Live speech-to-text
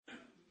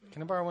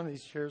Can I borrow one of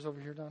these chairs over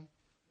here, Don?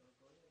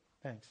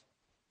 Thanks.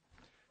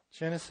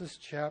 Genesis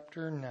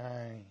chapter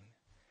 9.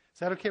 Is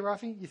that okay,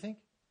 Rafi, you think?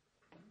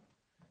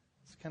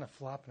 It's kind of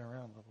flopping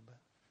around a little bit.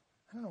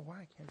 I don't know why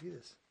I can't do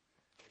this.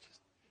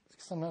 It's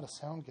because I'm not a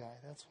sound guy.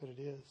 That's what it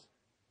is.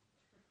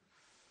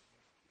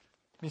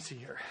 Let me see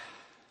here.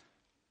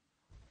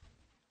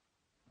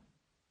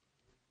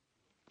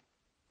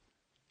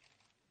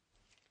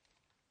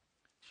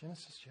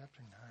 Genesis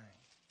chapter 9.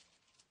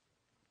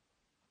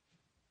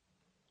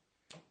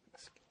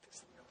 Let's get this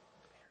thing up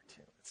here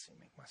too. Let's see,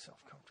 make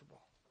myself comfortable.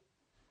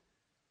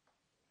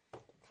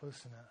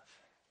 Close enough.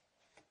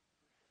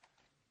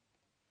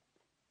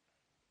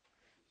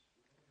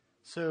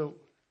 So,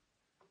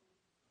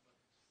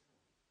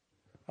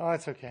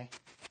 that's okay.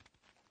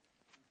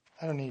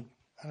 I don't need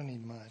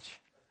much.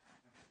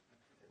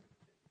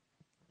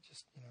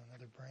 Just,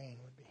 another brain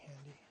would be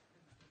handy.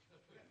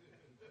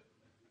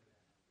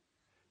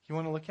 You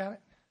want to look at it?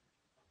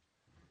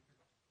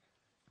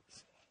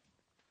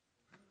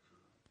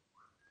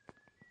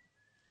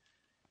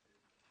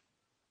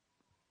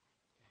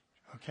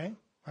 Okay.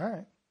 All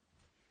right.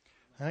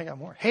 And I got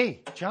more.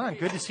 Hey, John,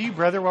 good to see you,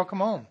 brother. Welcome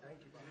home.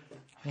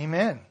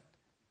 Amen.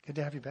 Good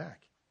to have you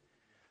back.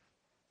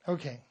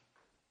 Okay.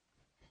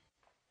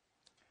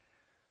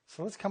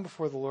 So let's come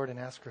before the Lord and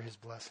ask for his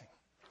blessing.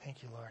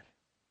 Thank you, Lord.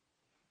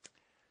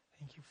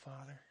 Thank you,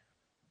 Father.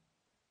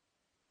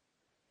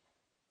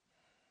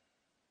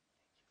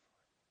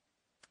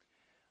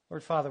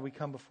 Lord Father, we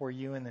come before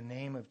you in the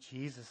name of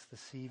Jesus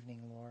this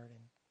evening, Lord.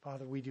 And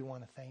Father, we do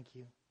want to thank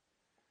you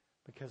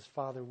because,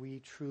 Father, we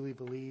truly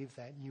believe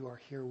that you are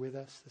here with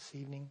us this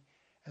evening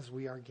as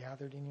we are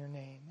gathered in your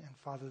name. And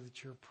Father,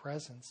 that your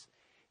presence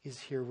is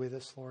here with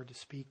us, Lord, to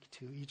speak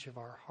to each of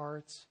our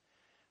hearts.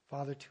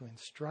 Father, to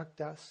instruct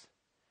us,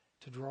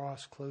 to draw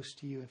us close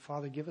to you. And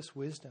Father, give us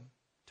wisdom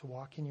to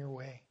walk in your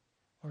way,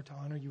 Lord, to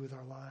honor you with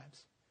our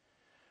lives.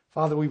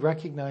 Father, we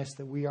recognize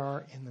that we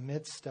are in the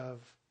midst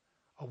of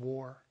a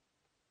war.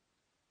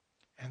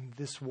 And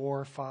this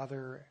war,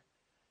 Father,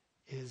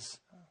 is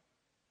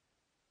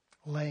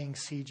laying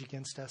siege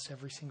against us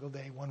every single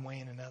day, one way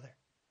and another.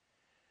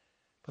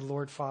 But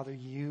Lord, Father,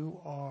 you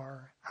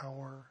are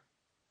our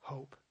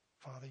hope.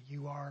 Father,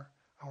 you are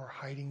our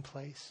hiding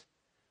place.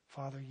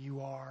 Father,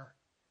 you are,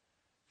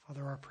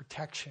 Father, our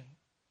protection,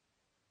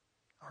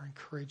 our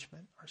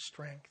encouragement, our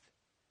strength,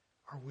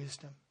 our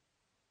wisdom.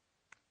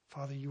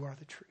 Father, you are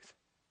the truth.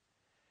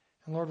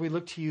 And Lord, we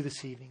look to you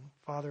this evening,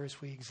 Father,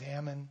 as we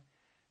examine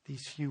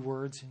these few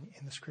words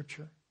in the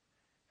Scripture.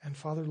 And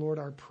Father, Lord,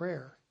 our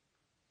prayer,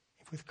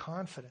 if with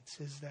confidence,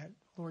 is that,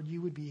 Lord,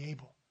 you would be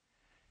able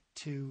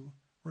to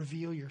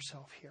reveal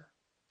yourself here,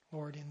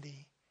 Lord,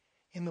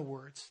 in the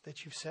words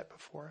that you've set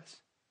before us.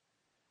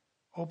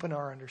 Open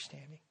our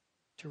understanding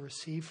to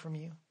receive from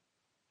you.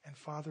 And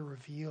Father,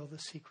 reveal the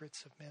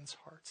secrets of men's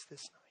hearts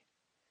this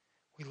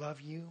night. We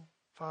love you,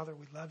 Father,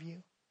 we love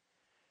you.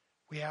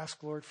 We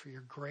ask, Lord, for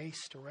your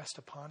grace to rest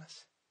upon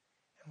us.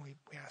 And we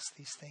ask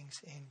these things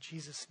in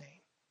Jesus'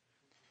 name.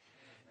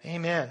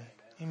 Amen.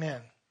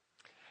 Amen.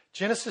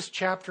 Genesis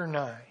chapter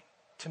 9.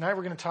 Tonight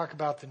we're going to talk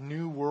about the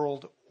New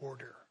World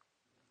Order.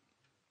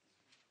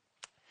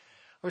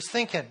 I was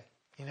thinking,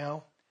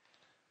 I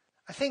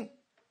think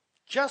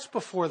just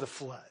before the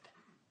flood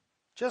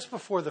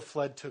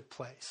took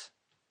place,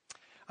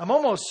 I'm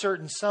almost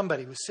certain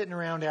somebody was sitting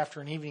around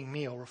after an evening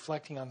meal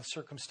reflecting on the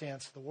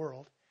circumstance of the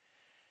world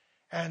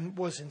and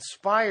was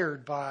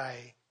inspired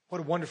by what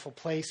a wonderful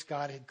place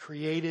God had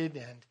created,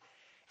 and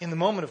in the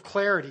moment of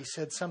clarity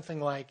said something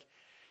like,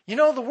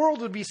 the world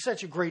would be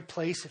such a great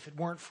place if it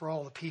weren't for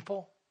all the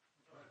people.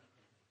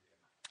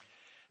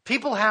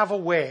 People have a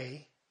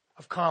way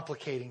of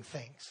complicating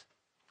things,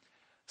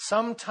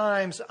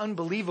 sometimes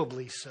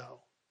unbelievably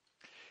so.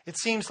 It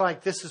seems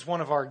like this is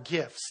one of our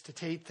gifts, to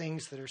take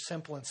things that are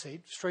simple and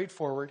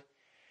straightforward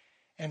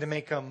and to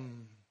make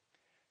them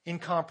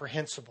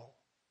incomprehensible.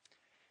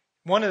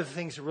 One of the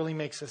things that really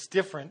makes us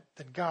different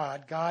than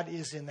God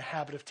is in the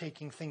habit of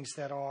taking things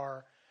that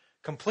are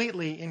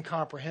completely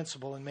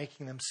incomprehensible and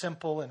making them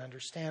simple and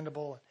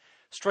understandable, and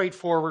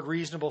straightforward,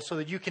 reasonable, so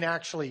that you can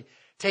actually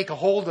take a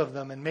hold of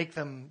them and make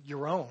them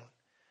your own,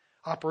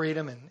 operate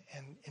them and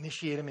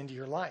initiate them into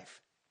your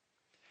life.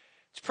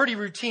 It's pretty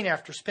routine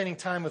after spending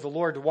time with the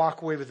Lord to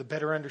walk away with a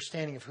better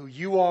understanding of who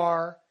you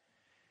are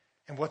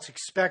and what's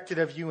expected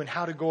of you and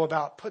how to go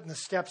about putting the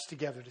steps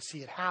together to see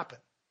it happen.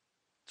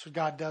 That's what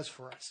God does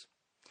for us.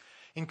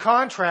 In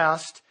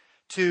contrast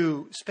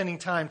to spending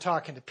time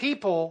talking to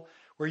people,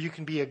 where you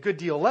can be a good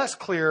deal less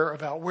clear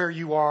about where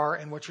you are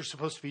and what you're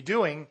supposed to be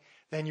doing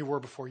than you were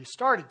before you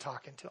started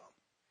talking to them.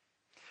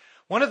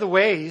 One of the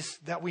ways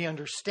that we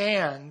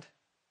understand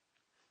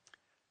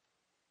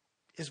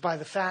is by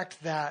the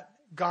fact that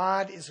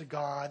God is a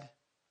God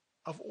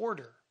of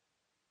order.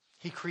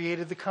 He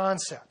created the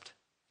concept.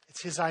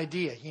 It's his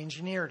idea. He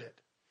engineered it.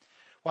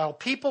 While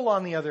people,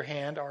 on the other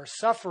hand, are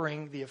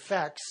suffering the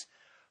effects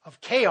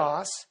of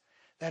chaos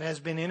that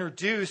has been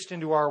introduced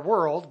into our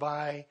world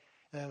by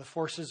the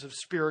forces of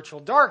spiritual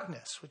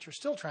darkness, which are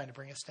still trying to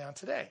bring us down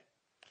today.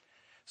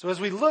 So as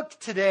we look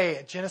today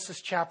at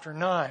Genesis chapter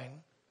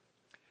 9,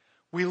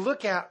 we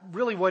look at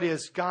really what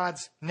is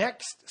God's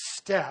next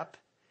step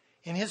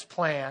in his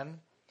plan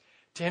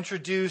to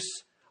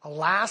introduce a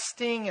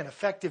lasting and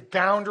effective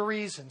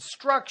boundaries and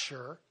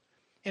structure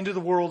into the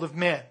world of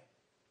men.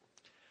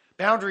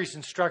 Boundaries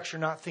and structure,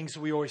 not things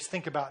that we always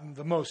think about in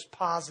the most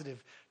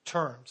positive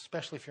terms,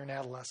 especially if you're an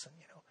adolescent.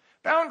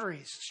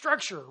 Boundaries,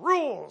 structure,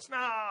 rules.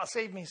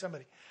 Save me,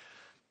 somebody.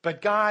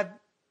 But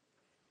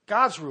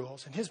God's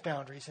rules and his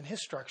boundaries and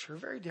his structure are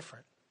very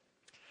different.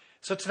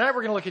 So tonight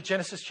we're going to look at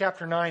Genesis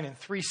chapter 9 in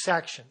 3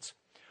 sections.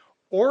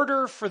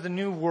 Order for the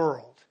new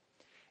world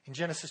in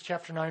Genesis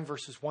chapter 9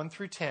 verses 1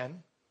 through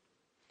 10.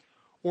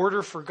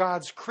 Order for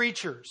God's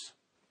creatures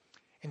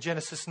in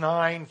Genesis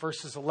 9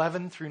 verses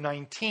 11 through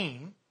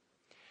 19.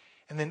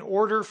 And then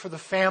order for the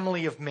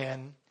family of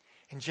men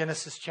in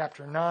Genesis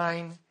chapter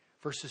 9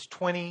 verses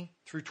 20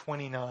 through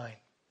 29.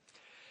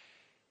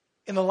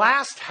 In the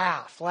last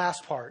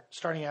part,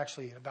 starting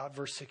actually at about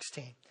verse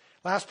 16,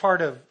 last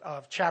part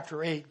of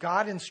chapter 8,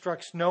 God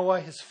instructs Noah,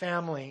 his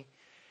family,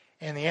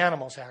 and the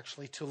animals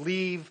actually, to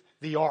leave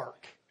the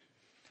ark.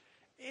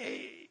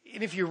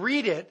 And if you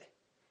read it,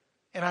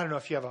 and I don't know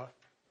if you have a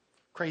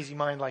crazy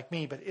mind like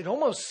me, but it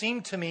almost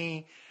seemed to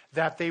me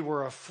that they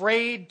were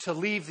afraid to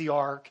leave the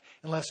ark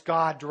unless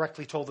God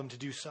directly told them to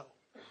do so.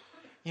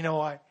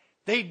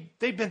 They'd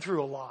been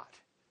through a lot.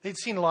 They'd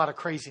seen a lot of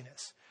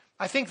craziness.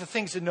 I think the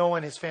things that Noah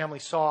and his family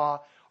saw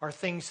are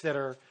things that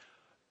are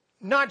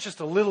not just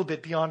a little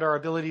bit beyond our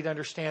ability to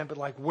understand, but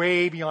like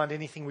way beyond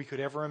anything we could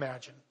ever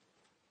imagine.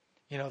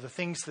 The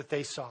things that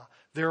they saw,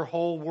 their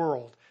whole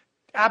world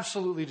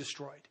absolutely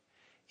destroyed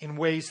in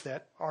ways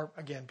that are,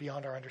 again,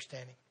 beyond our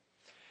understanding.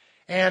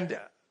 And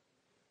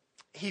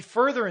he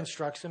further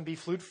instructs them, be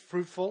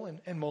fruitful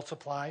and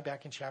multiply,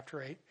 back in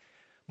chapter 8,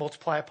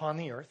 multiply upon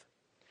the earth.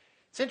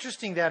 It's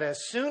interesting that as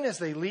soon as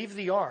they leave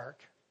the ark,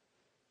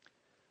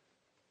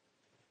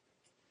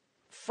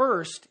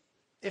 first,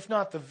 if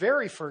not the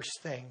very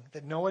first thing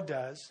that Noah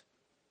does,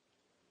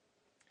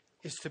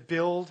 is to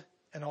build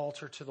an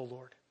altar to the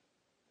Lord.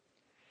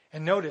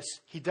 And notice,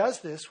 he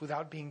does this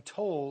without being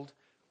told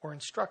or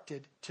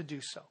instructed to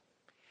do so.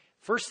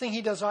 First thing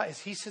he does is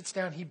he sits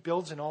down, he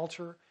builds an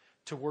altar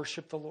to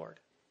worship the Lord.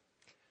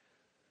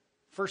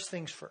 First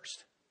things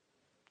first.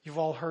 You've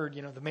all heard,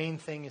 the main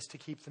thing is to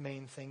keep the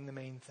main thing the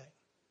main thing.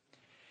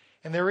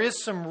 And there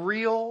is some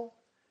real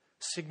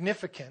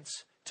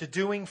significance to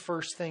doing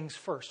first things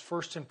first.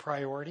 First in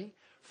priority,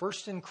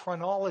 first in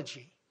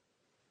chronology,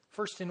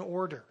 first in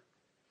order.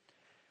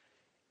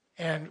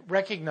 And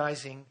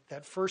recognizing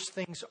that first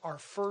things are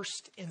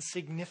first in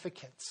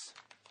significance.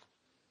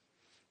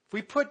 If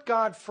we put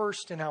God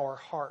first in our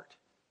heart,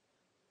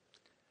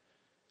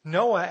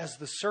 Noah, as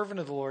the servant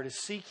of the Lord, is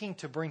seeking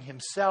to bring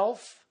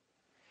himself,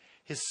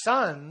 his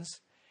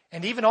sons,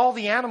 and even all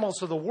the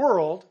animals of the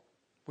world,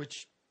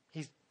 which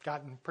he's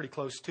gotten pretty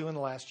close to in the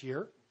last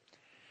year,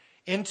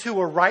 into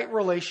a right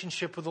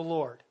relationship with the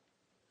Lord.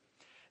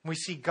 And we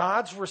see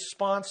God's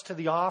response to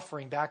the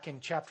offering back in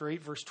chapter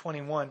 8, verse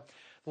 21.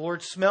 The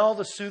Lord smelled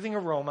a soothing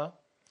aroma,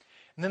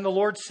 and then the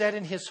Lord said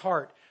in his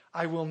heart,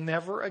 I will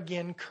never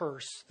again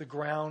curse the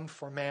ground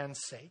for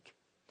man's sake.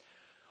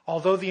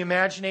 Although the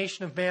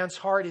imagination of man's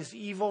heart is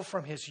evil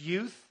from his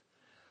youth,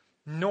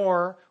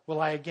 nor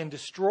will I again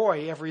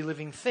destroy every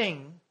living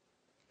thing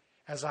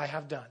as I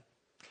have done.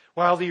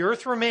 While the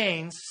earth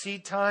remains,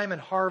 seed time and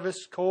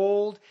harvest,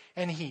 cold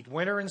and heat,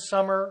 winter and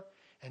summer,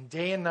 and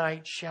day and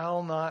night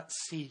shall not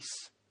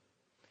cease.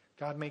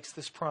 God makes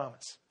this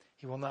promise.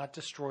 He will not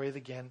destroy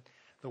again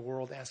the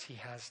world as he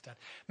has done.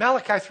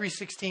 Malachi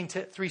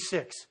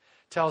 3:6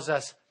 tells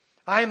us,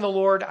 I am the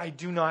Lord, I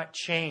do not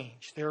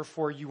change.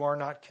 Therefore you are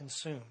not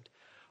consumed,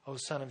 O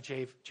son of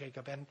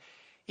Jacob. And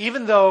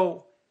even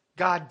though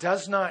God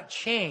does not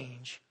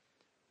change,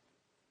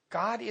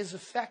 God is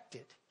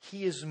affected.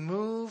 He is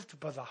moved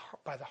by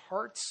the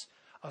hearts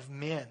of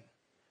men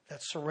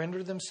that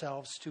surrender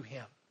themselves to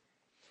him.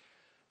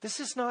 This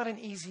is not an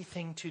easy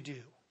thing to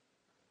do.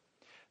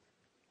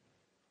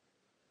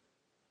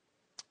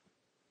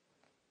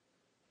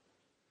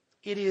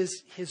 It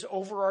is his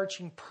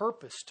overarching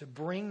purpose to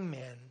bring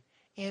men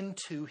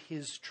into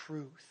his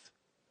truth,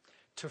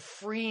 to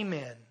free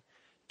men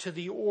to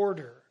the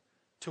order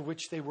to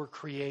which they were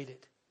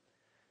created.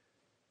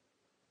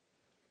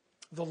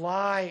 The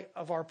lie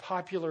of our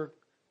popular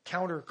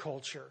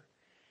counterculture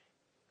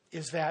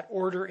is that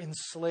order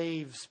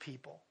enslaves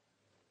people.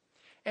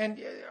 And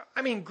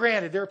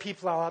granted, there are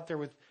people out there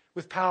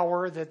with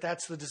power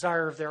that's the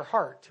desire of their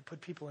heart, to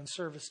put people in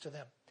service to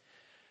them.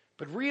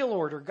 But real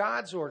order,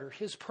 God's order,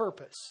 his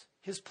purpose,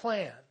 his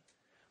plan,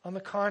 on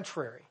the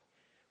contrary,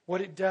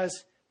 what it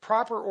does,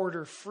 proper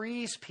order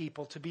frees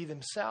people to be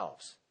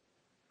themselves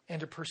and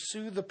to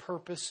pursue the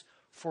purpose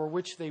for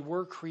which they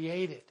were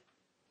created.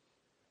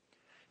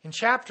 In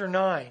chapter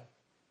 9,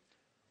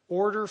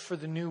 order for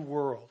the new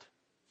world.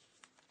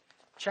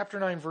 Chapter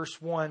 9,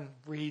 verse 1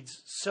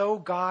 reads, So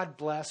God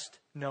blessed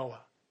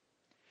Noah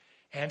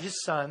and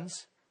his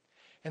sons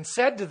and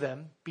said to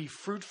them, Be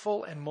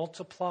fruitful and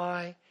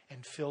multiply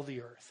and fill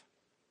the earth.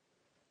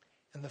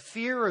 And the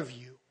fear of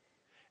you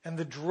and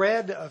the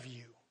dread of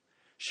you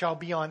shall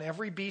be on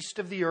every beast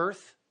of the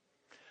earth,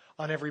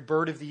 on every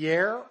bird of the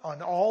air,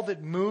 on all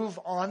that move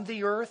on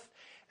the earth,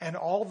 and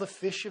all the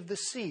fish of the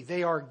sea.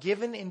 They are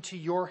given into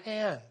your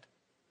hand.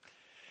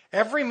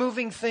 Every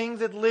moving thing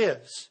that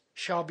lives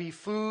shall be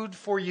food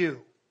for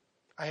you.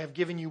 I have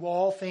given you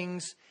all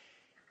things,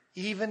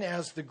 even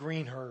as the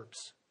green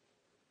herbs.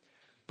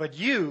 But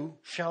you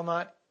shall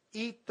not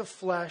eat the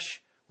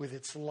flesh with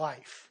its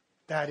life,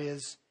 that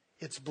is,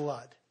 its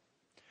blood.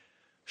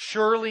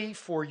 Surely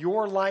for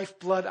your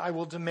lifeblood I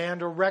will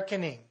demand a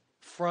reckoning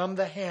from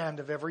the hand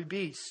of every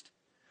beast.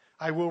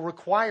 I will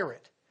require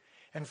it.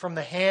 And from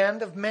the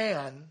hand of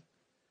man,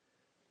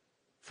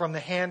 from the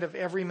hand of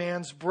every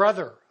man's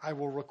brother, I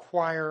will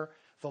require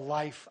the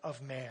life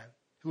of man.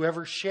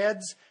 Whoever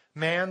sheds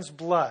man's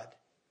blood,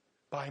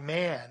 by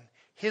man,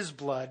 his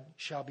blood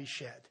shall be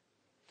shed.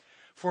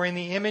 For in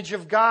the image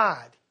of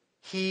God,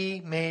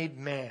 he made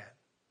man.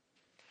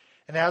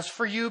 And as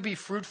for you, be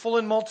fruitful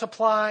and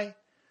multiply,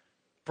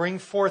 bring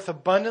forth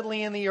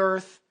abundantly in the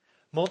earth,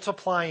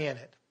 multiply in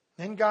it.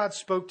 Then God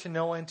spoke to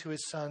Noah and to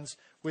his sons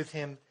with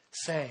him,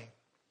 saying,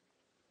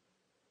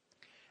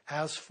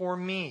 As for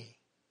me,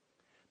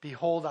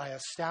 behold, I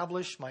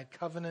establish my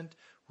covenant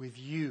with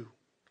you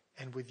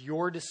and with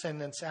your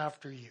descendants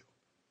after you,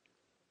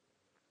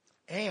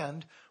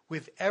 and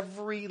with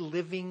every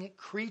living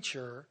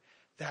creature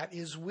that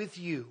is with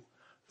you,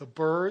 the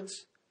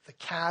birds, the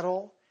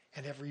cattle,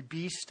 and every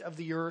beast of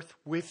the earth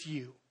with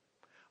you.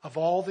 Of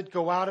all that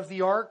go out of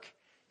the ark,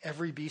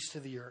 every beast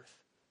of the earth.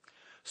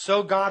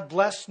 So God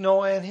blessed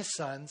Noah and his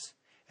sons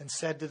and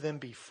said to them,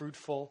 Be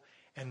fruitful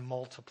and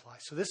multiply.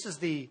 So this is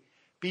the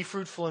be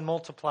fruitful and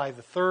multiply,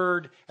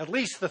 at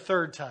least the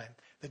third time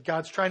that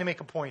God's trying to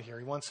make a point here.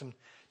 He wants them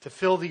to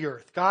fill the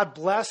earth. God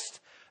blessed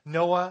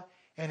Noah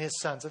and his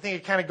sons. I think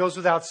it kind of goes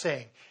without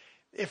saying.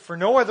 If for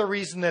no other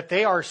reason that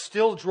they are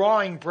still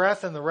drawing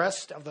breath and the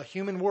rest of the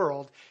human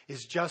world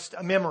is just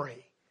a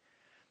memory,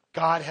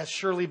 God has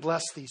surely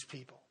blessed these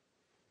people.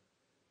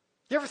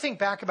 You ever think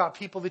back about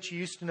people that you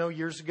used to know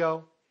years ago?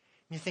 And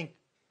you think,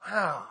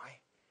 wow,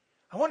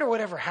 I wonder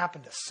whatever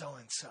happened to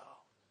so-and-so.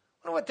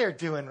 I wonder what they're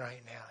doing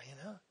right now,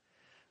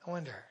 I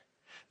wonder.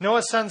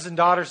 Noah's sons and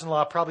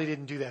daughters-in-law probably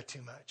didn't do that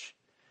too much.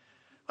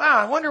 Wow,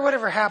 I wonder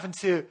whatever happened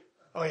to...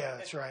 Oh yeah,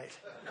 that's right.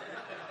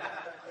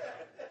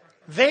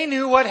 They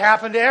knew what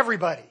happened to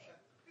everybody.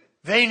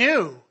 They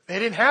knew. They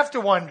didn't have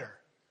to wonder,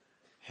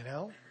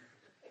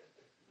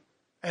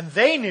 And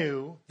they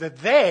knew that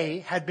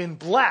they had been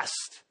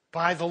blessed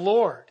by the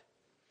Lord.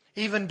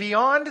 Even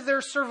beyond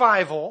their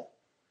survival,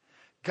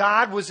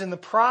 God was in the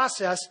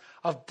process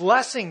of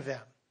blessing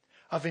them,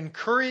 of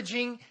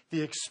encouraging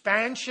the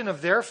expansion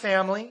of their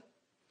family.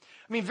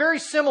 Very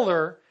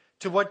similar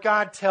to what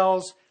God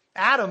tells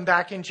Adam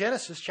back in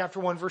Genesis chapter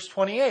 1, verse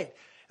 28.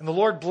 And the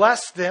Lord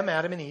blessed them,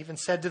 Adam and Eve, and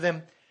said to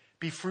them,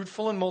 Be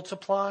fruitful and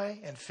multiply,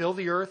 and fill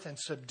the earth and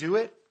subdue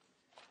it.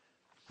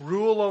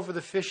 Rule over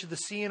the fish of the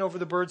sea and over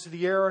the birds of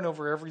the air and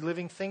over every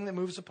living thing that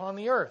moves upon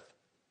the earth.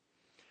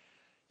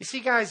 You see,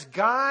 guys,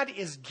 God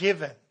is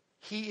given.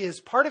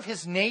 Part of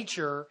his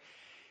nature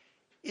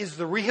is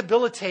the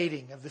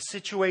rehabilitating of the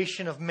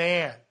situation of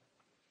man.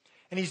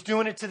 And he's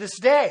doing it to this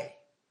day.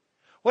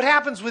 What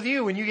happens with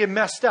you when you get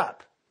messed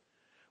up?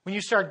 When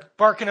you start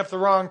barking up the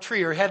wrong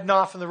tree or heading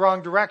off in the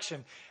wrong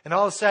direction, and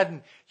all of a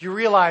sudden you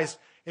realize,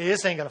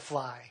 this ain't going to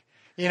fly.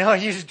 You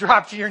just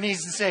drop to your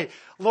knees and say,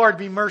 Lord,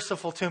 be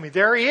merciful to me.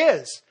 There he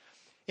is,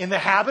 in the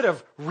habit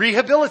of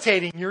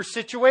rehabilitating your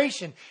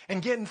situation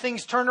and getting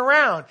things turned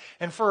around.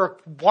 And for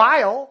a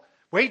while,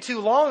 way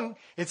too long,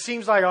 it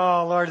seems like,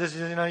 oh, Lord, this is,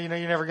 you're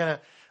never going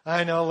to,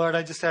 I know, Lord,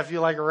 I just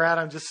feel like a rat.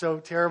 I'm just so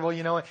terrible,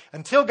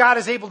 Until God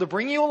is able to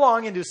bring you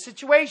along into a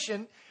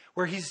situation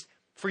where he's,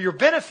 for your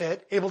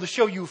benefit, able to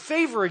show you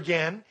favor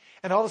again.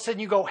 And all of a sudden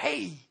you go,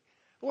 hey,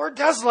 the Lord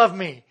does love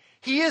me.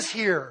 He is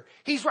here.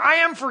 I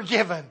am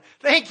forgiven.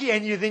 Thank you.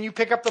 And then you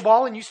pick up the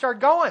ball and you start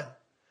going.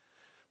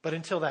 But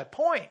until that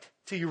point,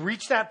 till you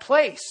reach that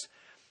place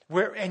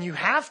and you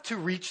have to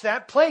reach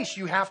that place,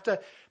 you have to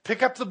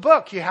pick up the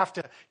book. You have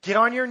to get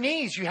on your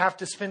knees. You have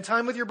to spend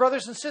time with your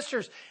brothers and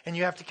sisters, and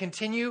you have to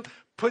continue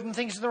putting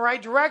things in the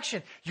right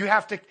direction. You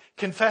have to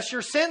confess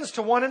your sins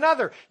to one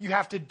another. You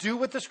have to do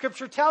what the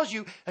scripture tells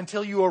you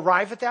until you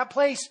arrive at that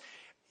place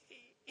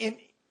in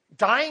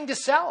dying to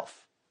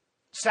self,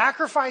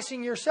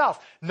 sacrificing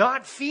yourself,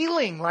 not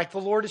feeling like the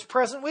Lord is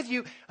present with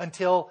you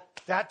until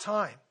that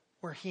time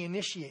where he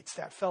initiates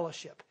that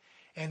fellowship.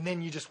 And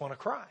then you just want to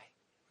cry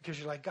because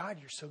you're like, God,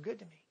 you're so good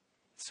to me.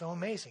 It's so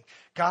amazing.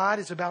 God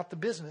is about the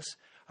business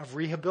of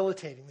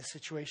rehabilitating the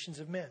situations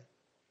of men.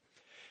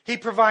 He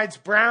provides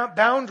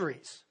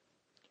boundaries,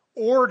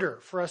 order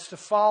for us to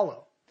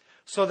follow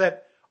so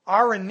that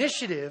our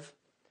initiative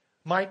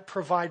might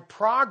provide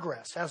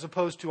progress as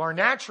opposed to our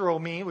natural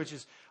me, which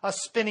is us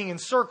spinning in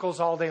circles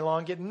all day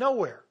long, getting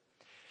nowhere.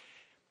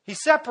 He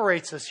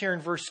separates us here in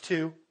verse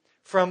 2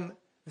 from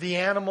the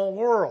animal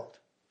world.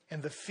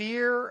 And the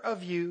fear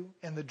of you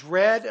and the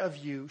dread of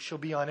you shall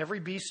be on every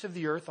beast of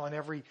the earth, on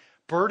every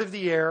bird of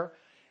the air,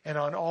 and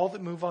on all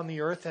that move on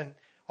the earth, and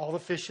all the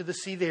fish of the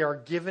sea. They are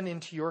given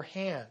into your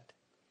hand.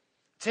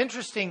 It's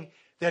interesting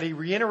that he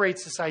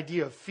reiterates this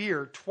idea of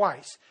fear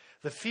twice.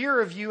 The fear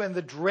of you and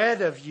the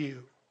dread of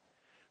you,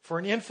 for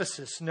an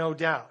emphasis, no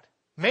doubt.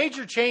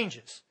 Major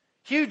changes,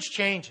 huge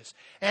changes.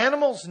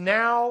 Animals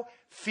now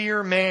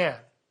fear man,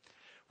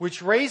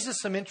 which raises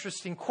some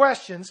interesting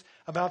questions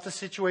about the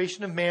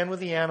situation of man with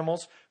the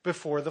animals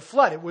before the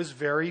flood. It was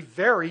very,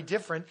 very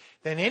different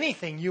than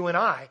anything you and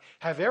I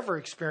have ever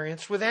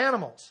experienced with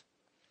animals.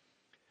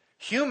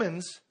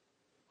 Humans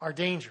are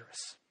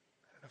dangerous.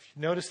 I don't know if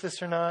you noticed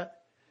this or not.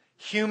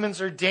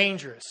 Humans are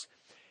dangerous,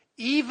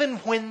 even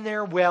when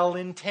they're well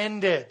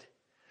intended.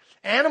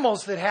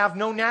 Animals that have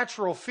no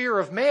natural fear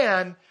of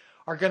man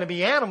are going to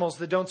be animals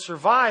that don't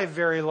survive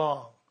very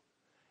long.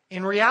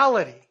 In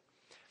reality,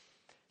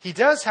 he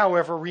does,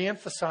 however,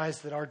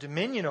 reemphasize that our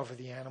dominion over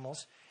the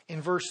animals. In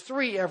verse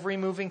 3, every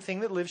moving thing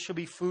that lives shall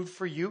be food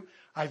for you.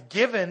 I've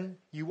given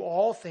you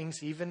all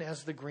things, even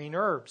as the green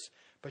herbs,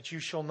 but you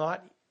shall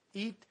not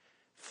eat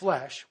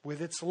flesh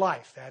with its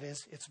life, that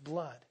is, its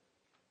blood.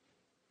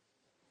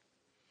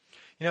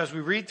 You know, as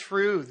we read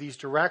through these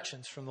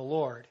directions from the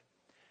Lord,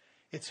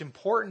 it's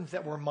important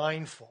that we're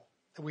mindful,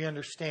 that we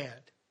understand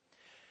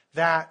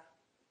that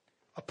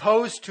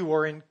opposed to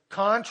or in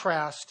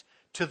contrast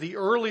to the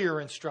earlier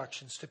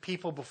instructions to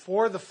people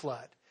before the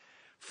flood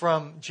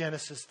from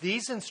Genesis,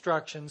 these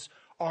instructions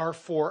are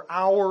for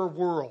our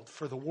world,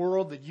 for the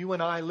world that you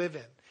and I live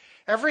in.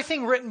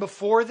 Everything written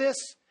before this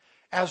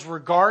as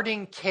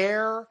regarding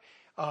care,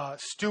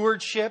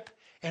 stewardship,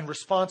 and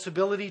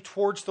responsibility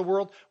towards the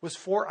world was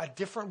for a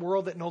different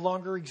world that no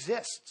longer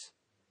exists.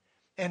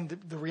 And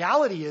the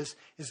reality is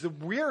that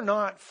we're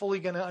not fully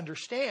going to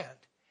understand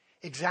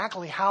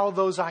exactly how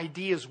those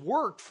ideas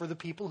worked for the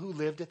people who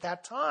lived at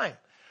that time.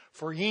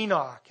 For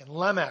Enoch and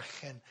Lamech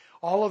and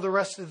all of the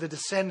rest of the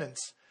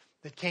descendants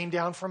that came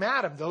down from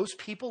Adam, those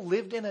people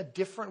lived in a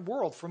different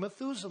world, for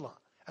Methuselah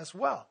as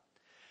well.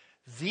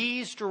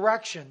 These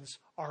directions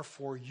are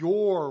for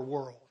your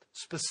world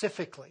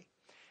specifically,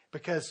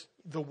 because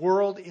the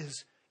world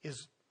is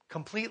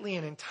completely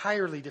and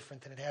entirely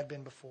different than it had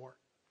been before.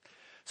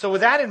 So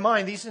with that in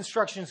mind, these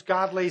instructions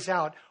God lays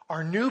out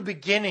are new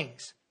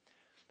beginnings.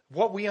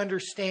 What we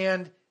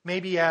understand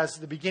maybe as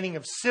the beginning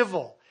of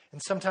civil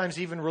and sometimes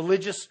even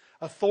religious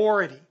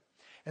authority.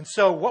 And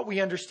so what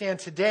we understand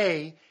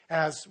today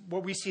as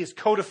what we see as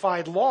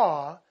codified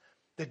law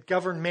that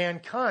govern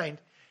mankind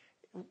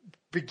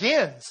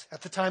begins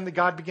at the time that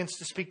God begins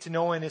to speak to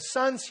Noah and his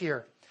sons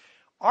here.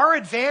 Our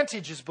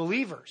advantage as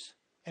believers,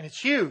 and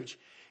it's huge,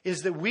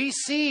 is that we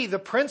see the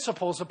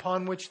principles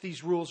upon which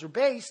these rules are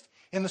based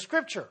in the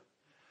Scripture.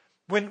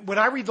 When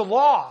I read the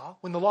law,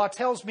 when the law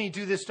tells me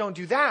do this, don't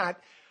do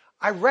that,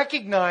 I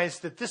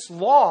recognize that this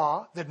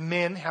law that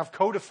men have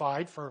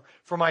codified for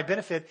my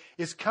benefit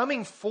is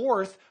coming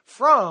forth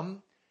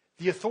from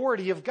the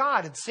authority of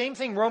God. And same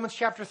thing Romans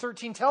chapter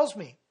 13 tells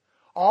me.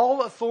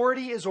 All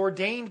authority is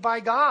ordained by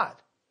God.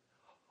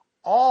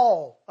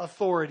 All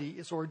authority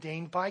is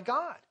ordained by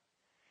God.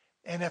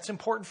 And that's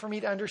important for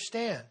me to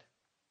understand.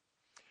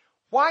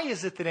 Why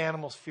is it that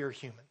animals fear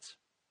humans?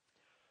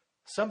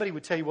 Somebody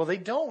would tell you, well, they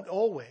don't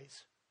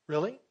always.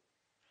 Really?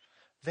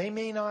 They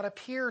may not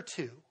appear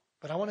to.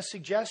 But I want to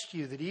suggest to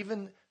you that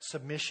even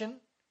submission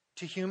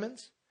to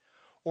humans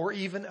or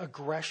even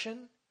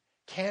aggression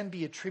can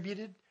be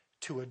attributed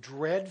to a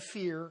dread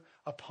fear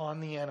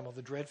upon the animal,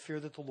 the dread fear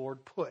that the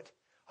Lord put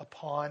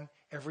upon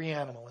every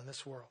animal in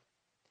this world.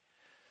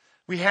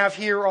 We have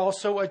here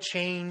also a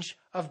change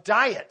of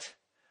diet.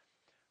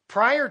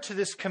 Prior to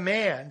this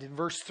command in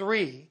verse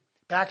 3,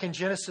 back in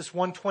Genesis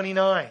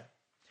 1:29,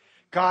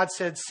 God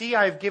said, "See,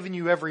 I have given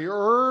you every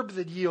herb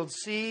that yields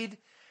seed,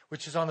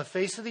 which is on the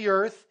face of the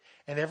earth,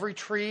 and every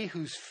tree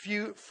whose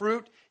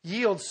fruit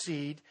yields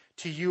seed,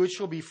 to you it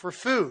shall be for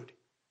food."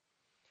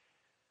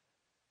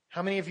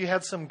 How many of you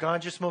had some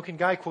ganja smoking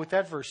guy quote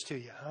that verse to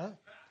you, huh?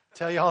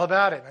 Tell you all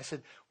about it. And I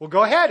said, well,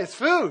 go ahead. It's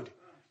food.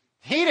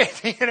 Eat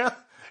it, you know.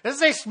 Doesn't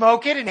say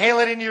smoke it, inhale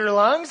it into your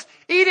lungs.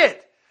 Eat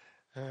it.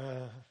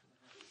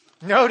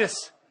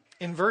 Notice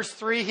in verse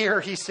 3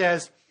 here, he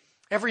says,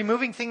 every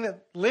moving thing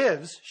that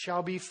lives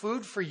shall be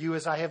food for you,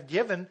 as I have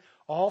given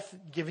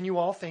you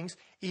all things,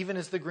 even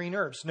as the green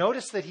herbs.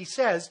 Notice that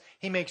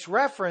he makes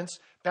reference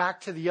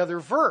back to the other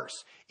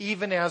verse,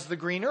 even as the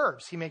green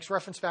herbs. He makes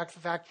reference back to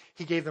the fact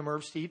he gave them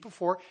herbs to eat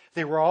before.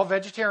 They were all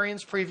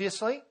vegetarians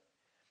previously,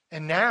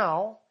 and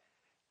now,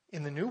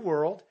 in the new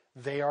world,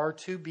 they are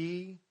to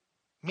be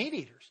meat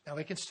eaters. Now,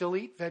 they can still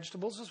eat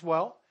vegetables as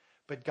well,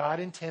 but God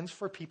intends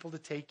for people to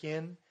take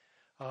in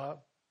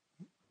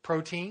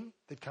protein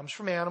that comes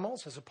from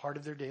animals as a part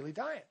of their daily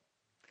diet.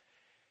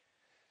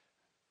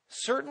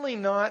 Certainly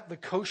not the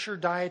kosher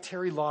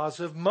dietary laws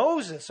of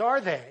Moses,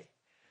 are they?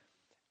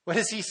 What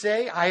does he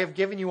say? I have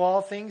given you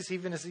all things,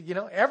 even as,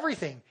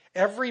 everything.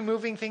 Every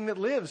moving thing that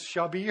lives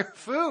shall be your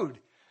food.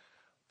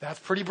 That's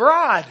pretty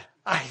broad,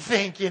 I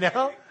think,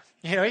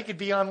 You know, he could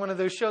be on one of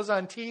those shows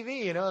on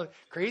TV, you know,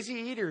 crazy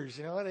eaters,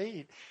 you know, they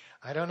eat.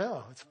 I don't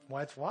know.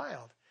 It's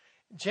wild.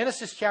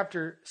 Genesis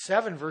chapter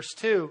 7, verse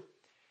 2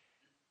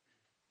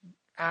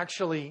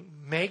 actually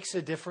makes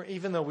a difference,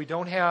 even though we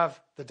don't have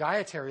the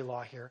dietary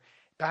law here.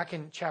 Back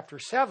in chapter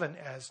 7,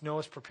 as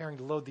Noah's preparing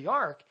to load the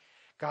ark,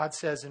 God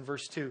says in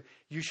verse 2,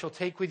 you shall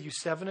take with you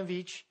 7 of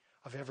each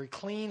of every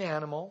clean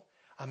animal,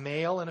 a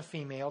male and a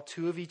female,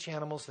 2 of each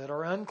animals that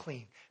are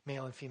unclean,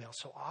 male and female.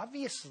 So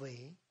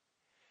obviously,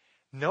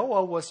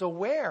 Noah was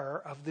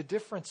aware of the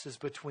differences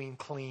between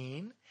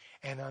clean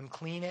and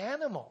unclean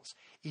animals,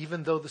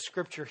 even though the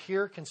scripture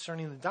here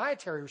concerning the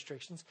dietary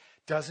restrictions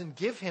doesn't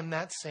give him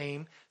that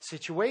same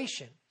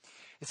situation.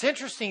 It's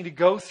interesting to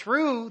go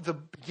through the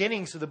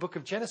beginnings of the book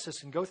of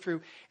Genesis and go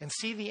through and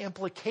see the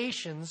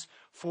implications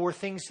for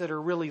things that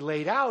are really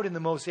laid out in the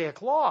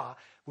Mosaic Law.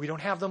 We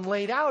don't have them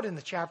laid out in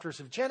the chapters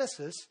of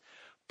Genesis,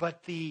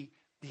 but the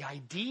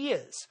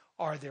ideas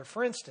are there.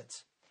 For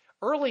instance,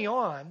 early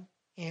on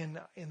in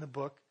the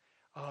book,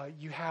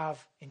 you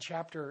have in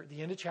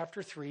the end of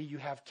chapter 3, you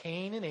have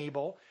Cain and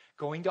Abel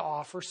going to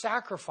offer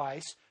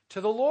sacrifice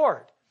to the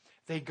Lord.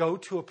 They go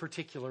to a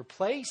particular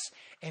place,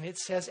 and it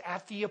says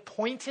at the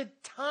appointed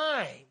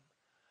time.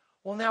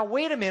 Well, now,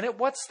 wait a minute.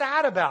 What's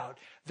that about?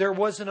 There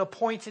was an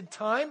appointed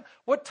time?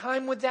 What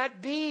time would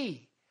that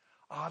be?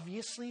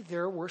 Obviously,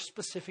 there were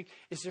specific.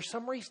 Is there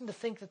some reason to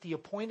think that the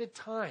appointed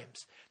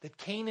times that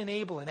Cain and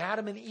Abel and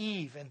Adam and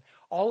Eve and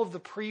all of the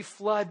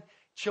pre-flood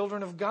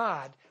children of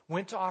God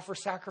went to offer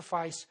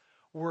sacrifice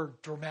were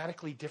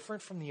dramatically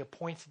different from the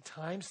appointed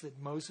times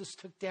that Moses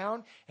took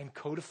down and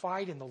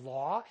codified in the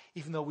law,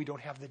 even though we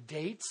don't have the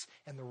dates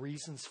and the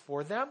reasons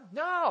for them?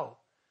 No.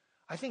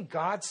 I think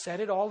God set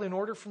it all in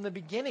order from the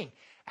beginning.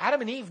 Adam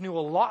and Eve knew a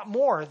lot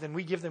more than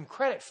we give them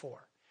credit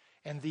for.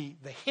 And the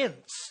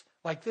hints,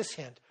 like this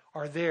hint,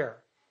 are there.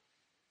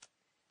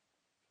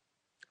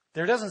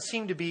 There doesn't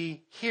seem to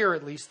be, here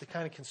at least, the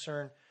kind of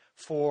concern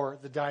for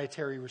the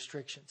dietary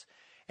restrictions.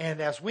 And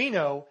as we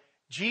know,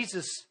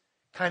 Jesus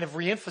kind of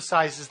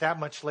reemphasizes that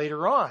much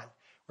later on.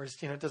 Whereas,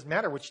 it doesn't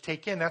matter what you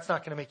take in. That's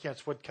not going to make you.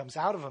 It's what comes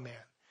out of a man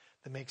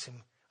that makes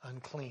him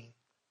unclean.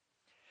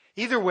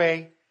 Either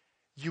way,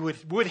 you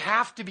would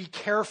have to be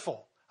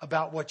careful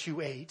about what you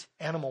ate,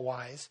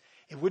 animal-wise.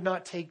 It would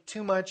not take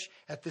too much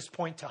at this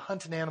point to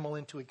hunt an animal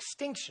into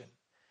extinction.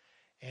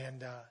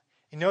 And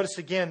you notice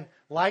again,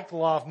 like the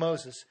law of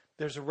Moses,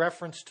 there's a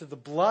reference to the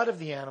blood of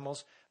the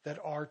animals that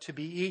are to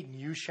be eaten.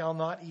 You shall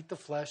not eat the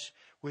flesh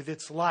with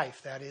its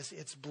life, that is,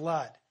 its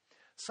blood.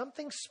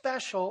 Something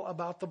special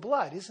about the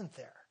blood, isn't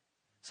there?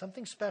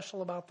 Something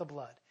special about the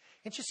blood.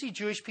 Can't you see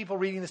Jewish people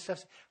reading this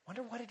stuff?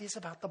 Wonder what it is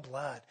about the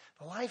blood.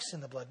 The life's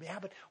in the blood. Yeah,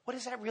 but what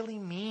does that really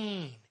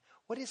mean?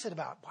 What is it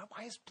about?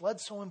 Why is blood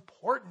so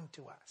important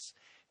to us?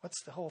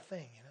 What's the whole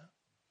thing,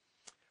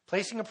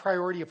 Placing a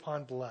priority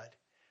upon blood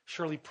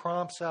surely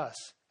prompts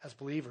us as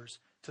believers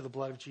to the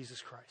blood of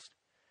Jesus Christ.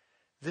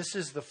 This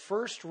is the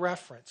first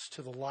reference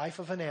to the life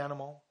of an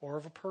animal or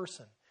of a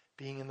person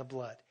being in the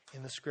blood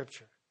in the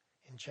scripture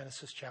in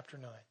Genesis chapter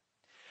 9.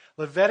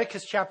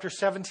 Leviticus chapter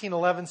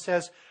 17:11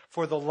 says,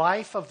 for the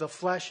life of the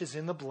flesh is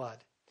in the blood,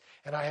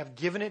 and I have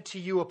given it to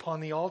you upon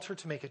the altar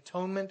to make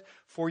atonement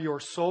for your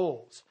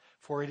souls,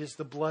 for it is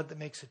the blood that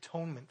makes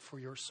atonement for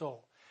your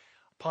soul.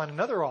 Upon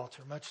another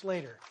altar, much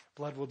later,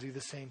 blood will do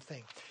the same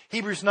thing.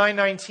 Hebrews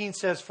 9:19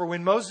 says, for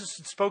when Moses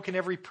had spoken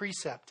every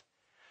precept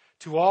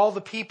to all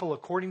the people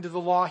according to the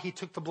law, he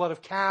took the blood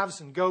of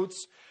calves and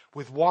goats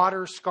with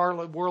water,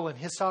 scarlet wool, and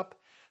hyssop,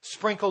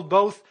 sprinkled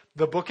both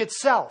the book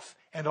itself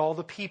and all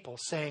the people,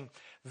 saying,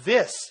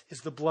 this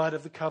is the blood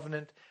of the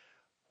covenant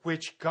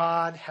which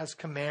God has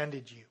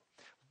commanded you.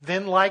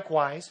 Then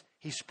likewise,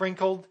 he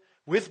sprinkled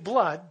with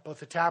blood both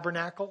the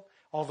tabernacle,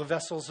 all the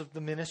vessels of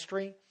the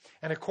ministry,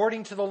 and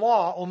according to the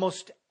law,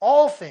 almost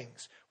all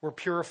things were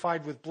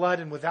purified with blood,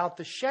 and without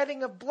the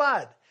shedding of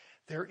blood,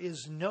 there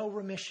is no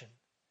remission.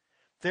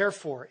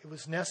 Therefore, it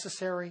was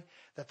necessary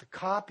that the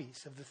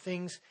copies of the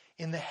things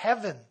in the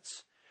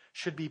heavens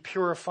should be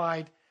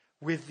purified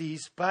with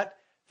these, but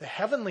the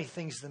heavenly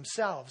things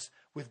themselves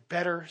with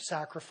better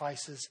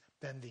sacrifices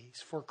than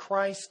these. For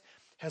Christ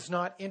has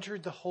not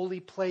entered the holy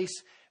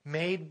place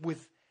made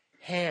with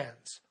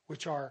hands,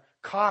 which are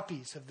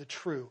copies of the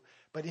true,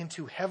 but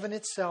into heaven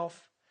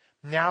itself,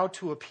 now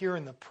to appear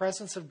in the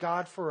presence of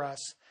God for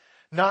us,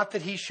 not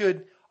that he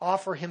should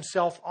offer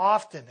himself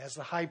often, as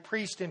the high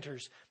priest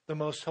enters the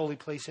most holy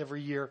place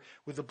every year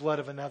with the blood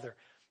of another.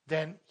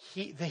 Then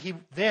he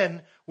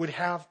would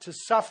have to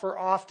suffer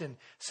often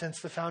since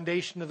the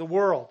foundation of the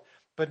world.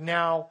 But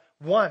now,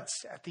 once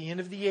at the end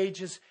of the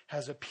ages,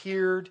 has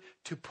appeared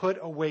to put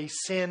away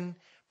sin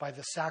by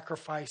the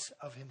sacrifice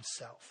of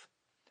himself.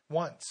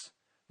 Once,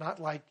 not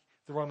like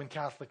the Roman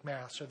Catholic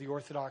Mass or the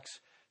Orthodox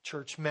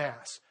Church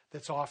Mass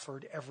that's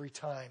offered every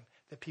time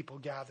that people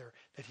gather,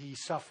 that he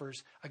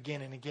suffers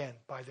again and again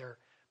by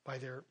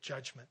their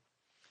judgment.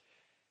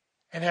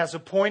 And has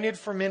appointed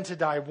for men to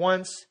die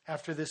once,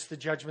 after this the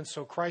judgment,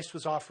 so Christ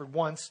was offered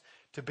once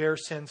to bear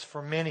sins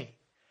for many.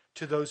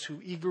 to those who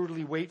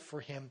eagerly wait for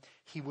him,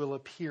 he will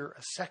appear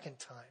a second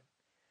time,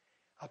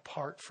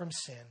 apart from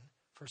sin,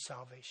 for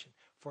salvation,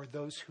 for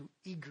those who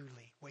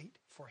eagerly wait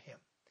for him.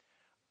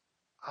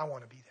 I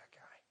want to be that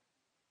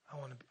guy.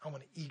 I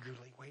want to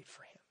eagerly wait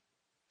for him.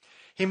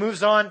 He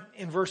moves on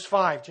in verse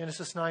 5,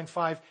 Genesis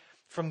 9:5,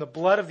 from the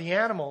blood of the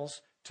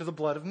animals to the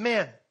blood of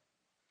men.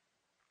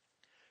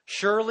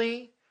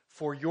 Surely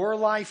for your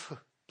life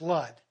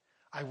blood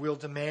I will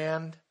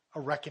demand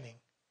a reckoning.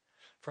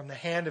 From the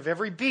hand of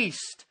every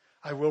beast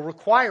I will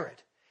require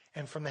it,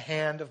 and from the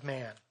hand of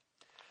man.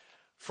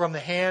 From the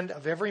hand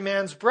of every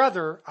man's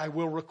brother I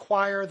will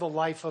require the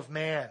life of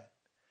man.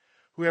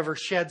 Whoever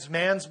sheds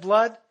man's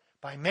blood,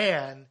 by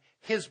man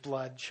his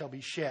blood shall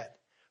be shed.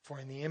 For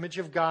in the image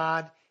of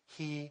God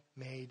he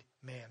made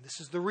man. This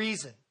is the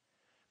reason.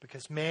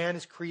 Because man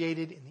is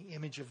created in the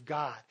image of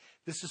God.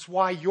 This is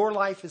why your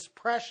life is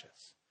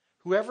precious.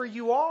 Whoever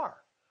you are,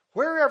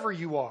 wherever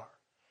you are,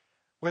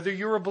 whether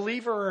you're a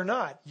believer or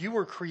not, you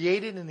were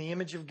created in the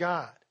image of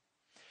God.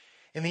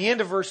 In the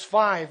end of verse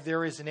 5,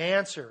 there is an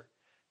answer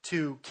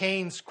to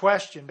Cain's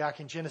question back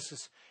in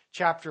Genesis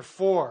chapter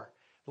 4.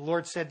 The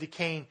Lord said to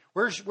Cain,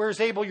 where's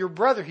Abel your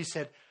brother? He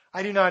said,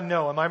 I do not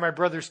know. Am I my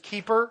brother's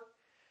keeper?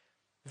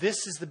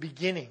 This is the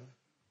beginning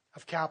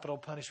of capital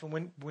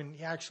punishment. When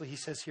actually he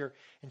says here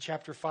in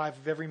chapter 5,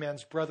 of every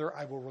man's brother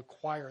I will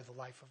require the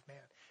life of man.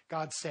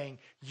 God's saying,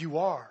 you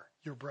are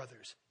your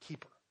brother's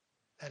keeper.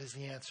 That is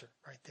the answer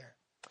right there.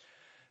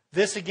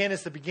 This again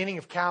is the beginning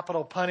of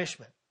capital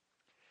punishment.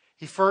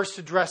 He first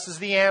addresses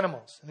the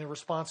animals and their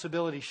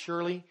responsibility.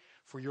 Surely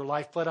for your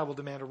lifeblood I will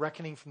demand a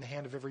reckoning. From the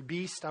hand of every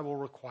beast I will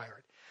require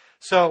it.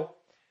 So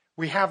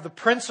we have the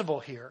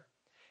principle here.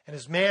 And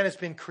as man has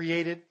been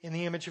created in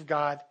the image of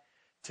God,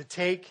 to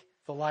take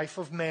the life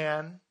of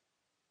man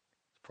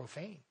is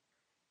profane.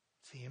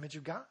 It's the image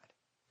of God.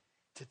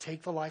 To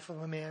take the life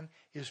of a man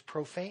is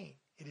profane.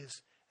 It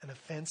is an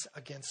offense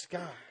against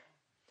God.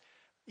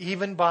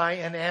 Even by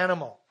an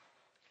animal.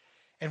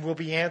 And will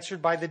be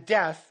answered by the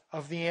death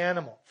of the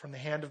animal. From the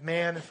hand of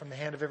man and from the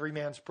hand of every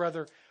man's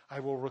brother, I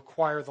will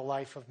require the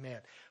life of man.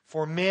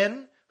 For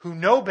men who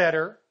know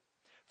better,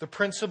 the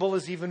principle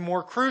is even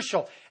more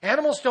crucial.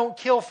 Animals don't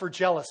kill for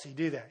jealousy,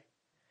 do they?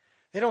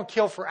 They don't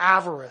kill for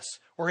avarice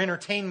or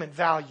entertainment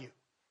value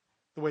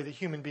the way that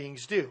human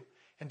beings do.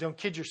 And don't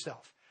kid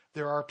yourself.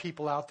 There are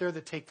people out there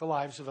that take the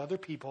lives of other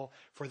people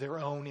for their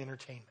own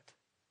entertainment.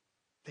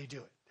 They do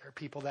it. There are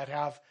people that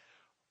have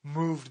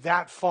moved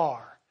that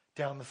far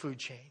down the food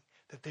chain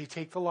that they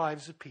take the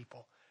lives of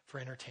people for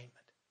entertainment.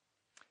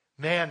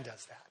 Man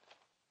does that.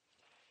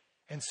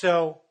 And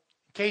so,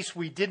 in case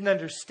we didn't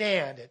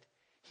understand it,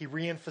 he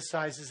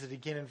reemphasizes it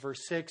again in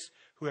verse 6.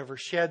 Whoever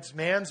sheds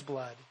man's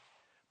blood,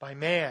 by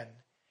man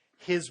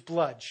his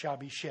blood shall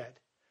be shed.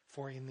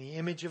 For in the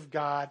image of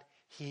God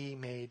he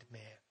made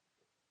man.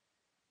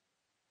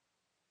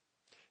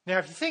 Now,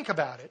 if you think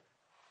about it,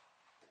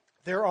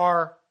 there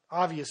are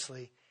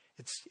obviously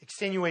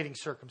extenuating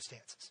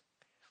circumstances.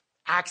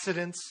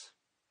 Accidents,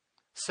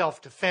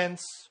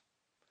 self-defense,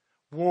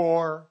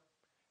 war,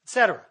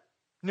 etc.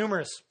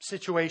 Numerous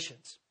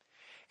situations.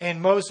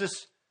 And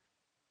Moses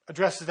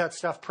addresses that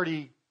stuff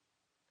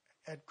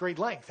at great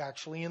length,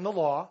 actually, in the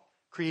law,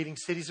 creating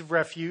cities of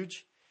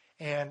refuge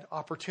and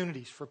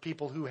opportunities for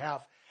people who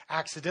have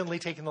accidentally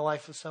taken the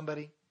life of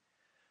somebody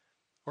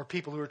or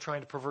people who are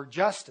trying to pervert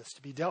justice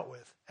to be dealt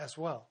with as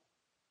well.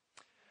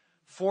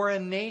 For a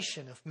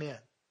nation of men,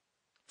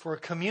 for a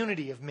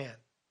community of men,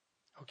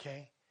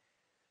 okay,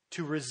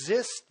 to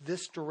resist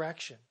this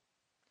direction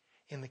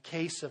in the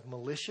case of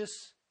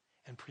malicious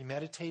and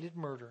premeditated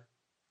murder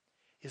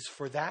is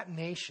for that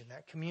nation,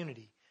 that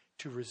community,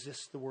 to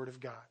resist the Word of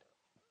God.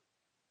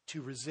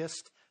 To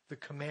resist the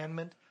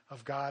commandment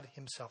of God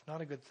Himself.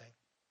 Not a good thing.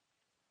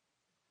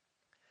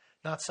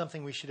 Not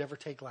something we should ever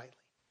take lightly.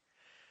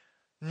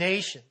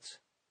 Nations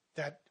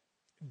that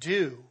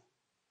do,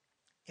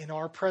 in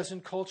our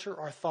present culture,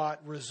 are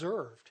thought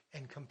reserved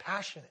and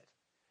compassionate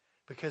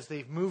because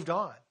they've moved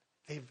on.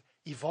 They've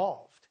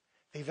evolved.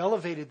 They've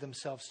elevated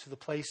themselves to the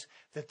place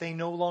that they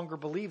no longer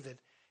believe that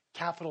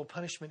capital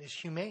punishment is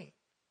humane.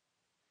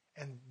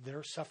 And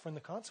they're suffering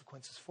the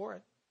consequences for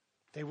it.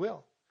 They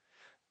will.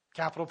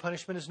 Capital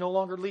punishment is no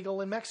longer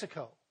legal in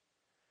Mexico.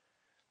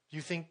 Do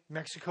you think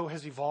Mexico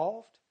has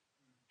evolved?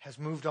 Has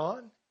moved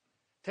on?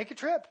 Take a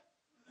trip.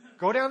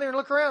 Go down there and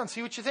look around.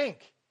 See what you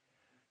think.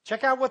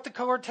 Check out what the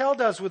cartel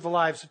does with the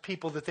lives of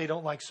people that they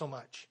don't like so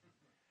much.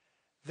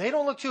 They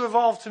don't look too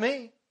evolved to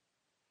me.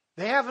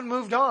 They haven't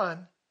moved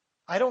on.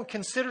 I don't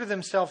consider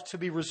themselves to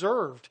be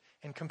reserved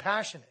and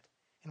compassionate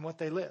in what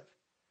they live.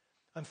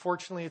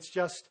 Unfortunately, it's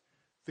just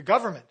the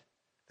government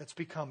that's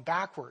become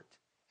backward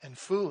and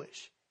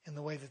foolish in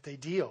the way that they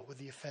deal with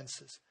the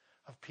offenses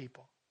of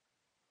people.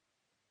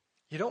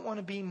 You don't want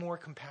to be more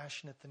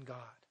compassionate than God.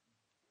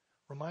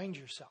 Remind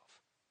yourself.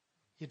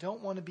 You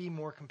don't want to be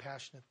more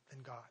compassionate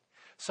than God.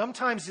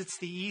 Sometimes it's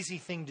the easy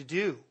thing to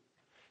do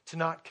to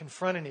not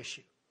confront an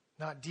issue,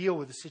 not deal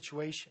with a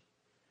situation.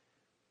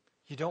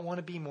 You don't want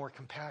to be more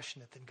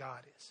compassionate than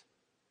God is.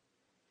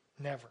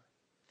 Never.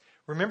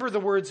 Remember the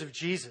words of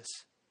Jesus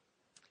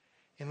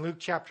in Luke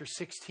chapter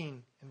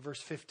 16 and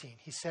verse 15.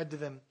 He said to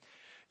them,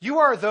 "You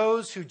are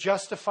those who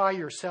justify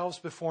yourselves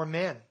before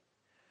men.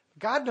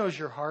 God knows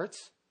your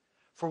hearts,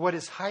 for what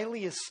is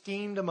highly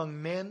esteemed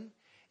among men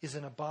is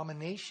an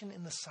abomination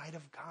in the sight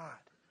of God."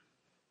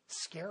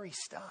 Scary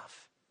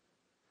stuff.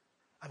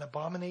 An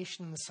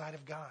abomination in the sight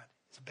of God.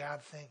 It's a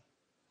bad thing.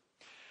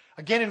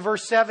 Again, in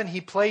verse 7,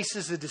 he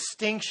places a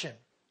distinction,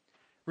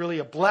 really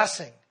a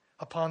blessing,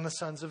 upon the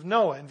sons of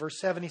Noah. In verse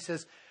 7, he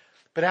says,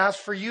 "But as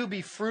for you,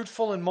 be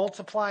fruitful and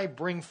multiply,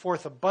 bring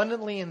forth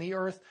abundantly in the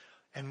earth,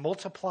 and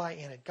multiply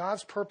in it."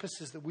 God's purpose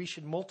is that we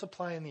should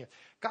multiply in the earth.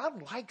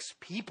 God likes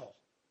people.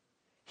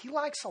 He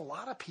likes a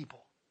lot of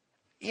people.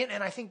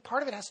 And I think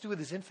part of it has to do with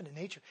his infinite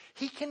nature.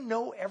 He can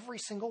know every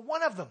single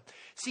one of them.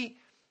 See,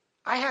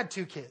 I had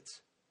 2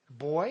 kids.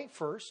 Boy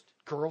first,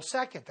 girl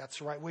second. That's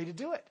the right way to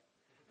do it.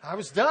 I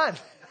was done.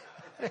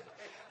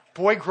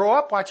 Boy, grow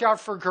up, watch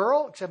out for a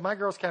girl, except my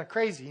girl's kind of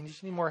crazy and you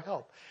just need more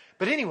help.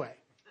 But anyway,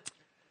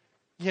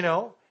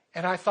 and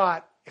I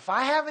thought, if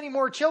I have any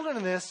more children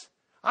in this,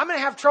 I'm going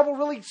to have trouble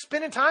really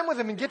spending time with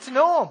them and get to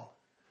know them.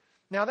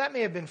 Now, that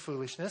may have been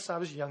foolishness. I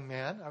was a young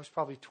man. I was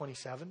probably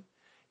 27,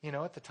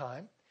 at the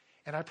time.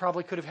 And I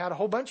probably could have had a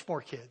whole bunch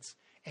more kids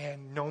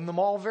and known them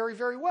all very,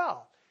 very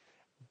well.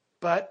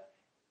 But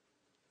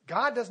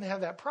God doesn't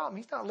have that problem.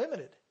 He's not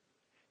limited.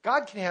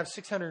 God can have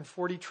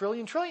 640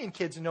 trillion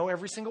kids and know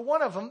every single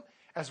one of them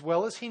as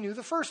well as he knew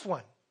the first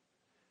one.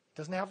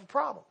 Doesn't have a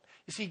problem.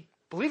 You see,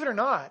 believe it or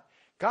not,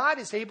 God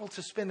is able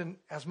to spend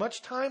as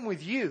much time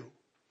with you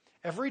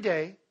every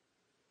day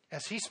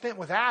as he spent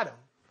with Adam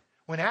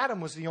when Adam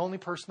was the only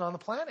person on the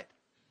planet.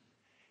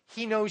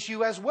 He knows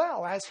you as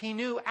well as he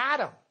knew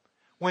Adam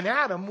when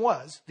Adam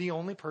was the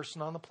only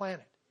person on the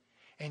planet.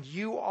 And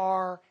you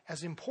are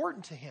as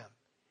important to him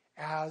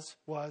as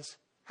was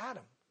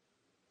Adam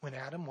when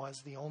Adam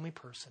was the only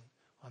person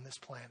on this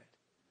planet.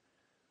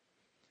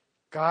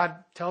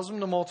 God tells him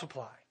to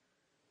multiply.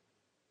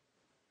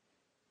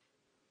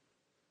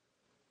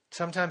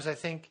 Sometimes I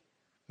think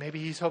maybe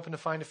he's hoping to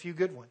find a few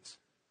good ones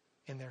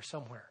in there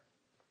somewhere.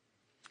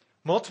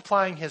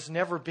 Multiplying has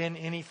never been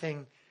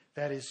anything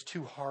that is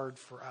too hard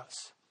for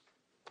us.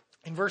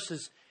 In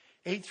verses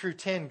 8 through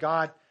 10,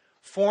 God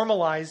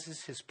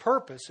formalizes his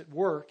purpose at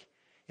work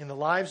in the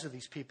lives of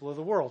these people of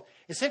the world.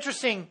 It's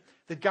interesting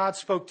that God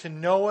spoke to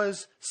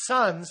Noah's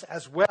sons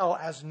as well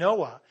as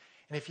Noah.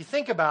 And if you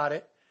think about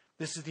it,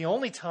 this is the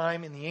only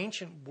time in the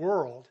ancient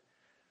world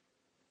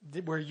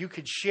where you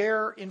could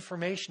share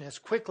information as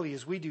quickly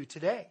as we do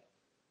today.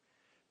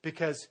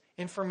 Because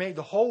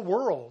the whole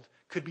world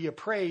could be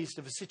appraised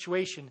of a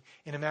situation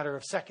in a matter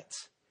of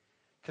seconds.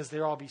 Because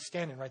they'd all be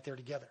standing right there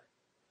together.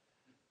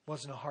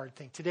 Wasn't a hard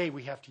thing. Today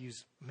we have to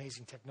use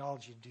amazing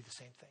technology to do the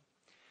same thing.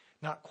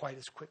 Not quite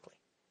as quickly.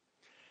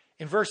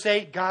 In verse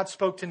 8, God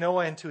spoke to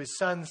Noah and to his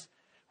sons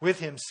with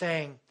him,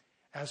 saying,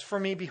 "As for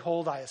me,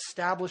 behold, I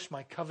establish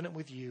my covenant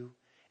with you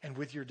and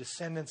with your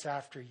descendants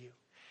after you,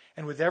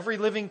 and with every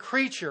living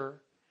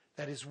creature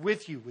that is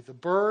with you, with the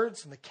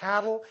birds and the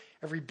cattle,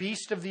 every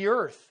beast of the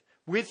earth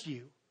with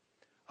you,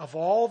 of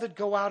all that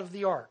go out of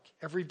the ark,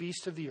 every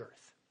beast of the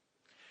earth."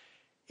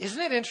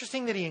 Isn't it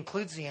interesting that he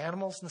includes the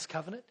animals in this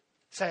covenant?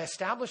 He says, "I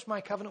established my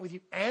covenant with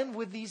you and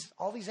with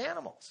all these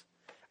animals."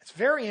 It's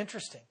very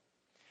interesting.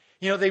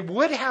 They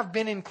would have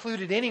been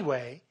included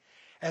anyway,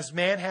 as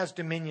man has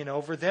dominion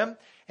over them,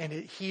 and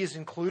he is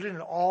included,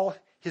 and all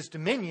his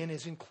dominion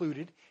is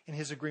included in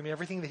his agreement.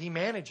 Everything that he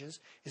manages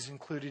is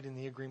included in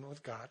the agreement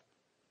with God.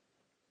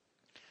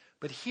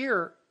 But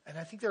here, and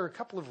I think there are a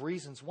couple of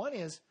reasons. One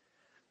is,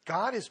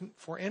 God is,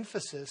 for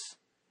emphasis,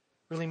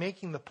 really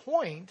making the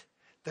point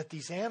that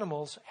these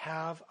animals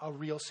have a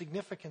real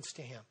significance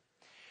to him.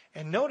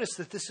 And notice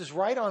that this is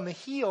right on the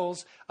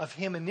heels of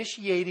him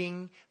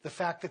initiating the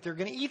fact that they're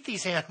going to eat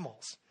these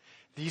animals.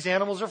 These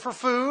animals are for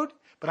food,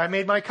 but I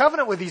made my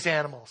covenant with these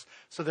animals.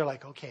 So they're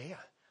like, okay,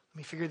 let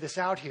me figure this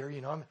out here.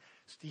 I'm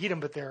supposed to eat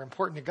them, but they're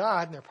important to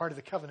God and they're part of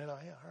the covenant. Oh,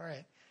 yeah, all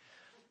right.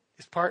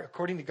 It's part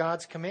according to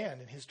God's command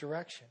and his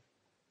direction.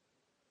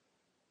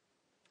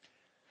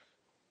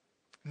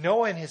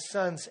 Noah and his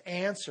sons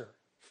answer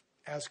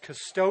as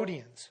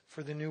custodians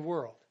for the new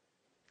world,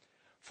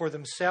 for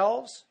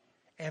themselves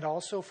and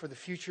also for the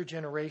future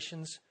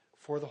generations,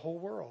 for the whole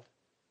world.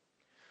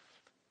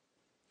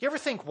 You ever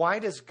think, why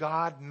does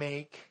God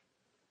make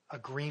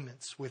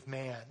agreements with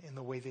man in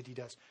the way that he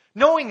does?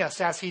 Knowing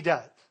us as he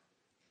does.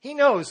 He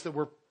knows that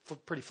we're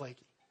pretty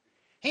flaky.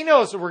 He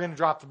knows that we're going to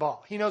drop the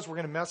ball. He knows we're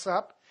going to mess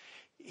up.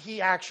 He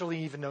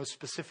actually even knows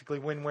specifically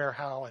when, where,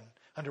 how, and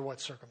under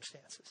what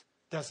circumstances,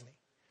 doesn't he?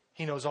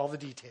 He knows all the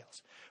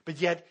details.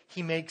 But yet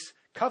he makes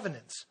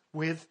covenants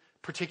with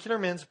particular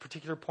men at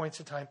particular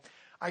points in time.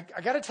 I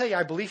got to tell you,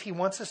 I believe he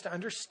wants us to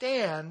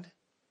understand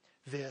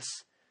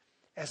this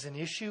as an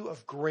issue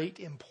of great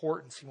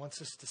importance. He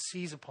wants us to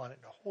seize upon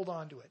it, to hold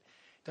on to it,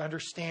 to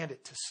understand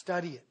it, to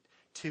study it,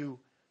 to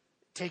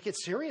take it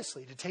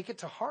seriously, to take it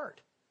to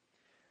heart.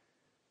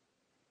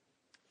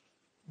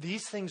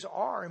 these things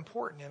are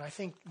important, and I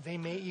think they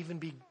may even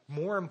be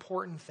more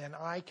important than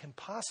I can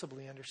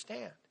possibly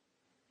understand.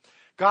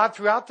 God,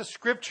 throughout the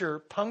Scripture,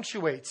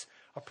 punctuates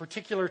a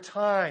particular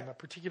time, a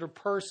particular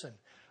person,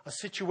 a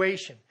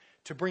situation,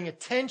 to bring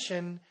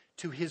attention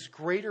to his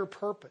greater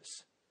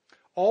purpose,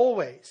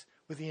 always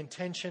with the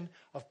intention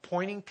of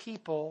pointing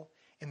people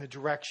in the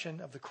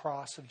direction of the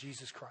cross of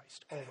Jesus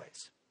Christ,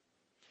 always.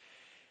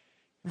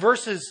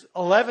 Verses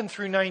 11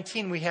 through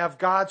 19, we have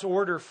God's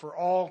order for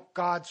all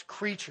God's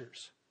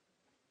creatures.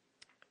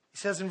 He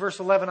says in verse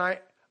 11,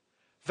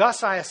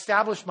 Thus I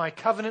establish my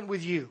covenant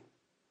with you.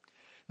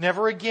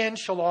 Never again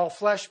shall all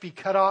flesh be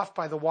cut off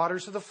by the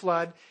waters of the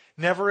flood.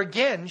 Never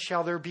again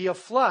shall there be a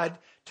flood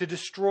to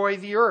destroy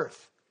the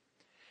earth.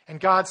 And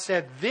God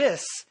said,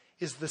 This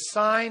is the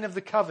sign of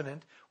the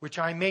covenant which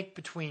I make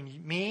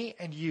between me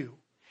and you,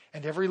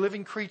 and every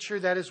living creature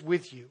that is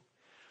with you.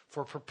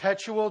 For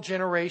perpetual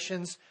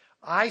generations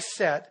I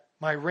set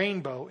my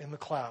rainbow in the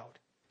cloud.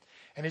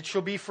 And it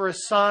shall be for a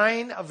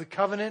sign of the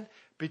covenant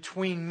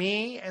between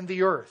me and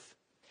the earth.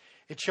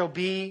 It shall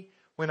be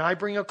when I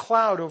bring a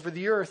cloud over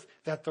the earth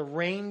that the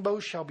rainbow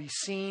shall be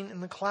seen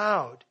in the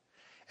cloud.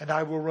 And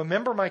I will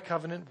remember my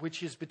covenant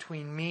which is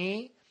between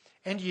me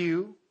and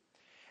you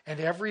and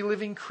every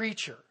living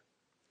creature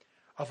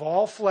of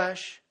all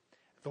flesh.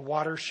 The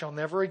waters shall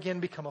never again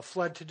become a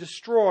flood to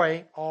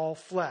destroy all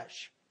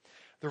flesh.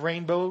 The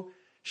rainbow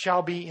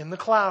shall be in the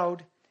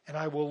cloud, and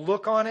I will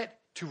look on it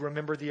to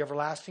remember the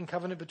everlasting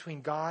covenant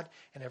between God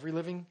and every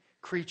living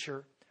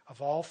creature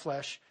of all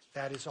flesh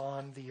that is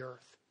on the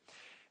earth.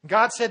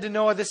 God said to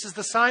Noah, This is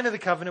the sign of the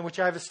covenant which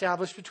I have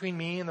established between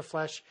me and the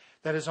flesh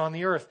that is on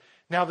the earth.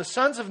 Now the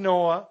sons of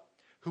Noah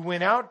who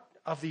went out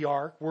of the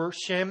ark were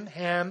Shem,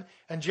 Ham,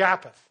 and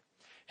Japheth.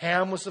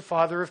 Ham was the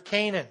father of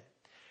Canaan.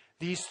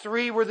 These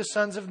three were the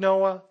sons of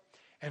Noah,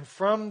 and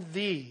from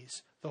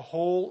these the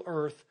whole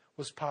earth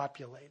was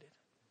populated.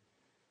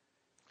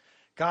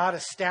 God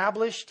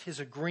established his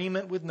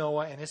agreement with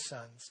Noah and his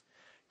sons.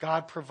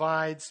 God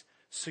provides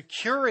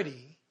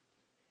security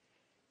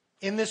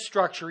in this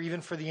structure,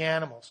 even for the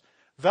animals.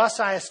 Thus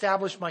I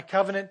establish my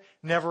covenant.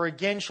 Never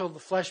again shall the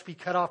flesh be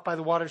cut off by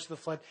the waters of the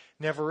flood.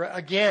 Never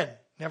again.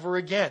 Never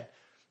again.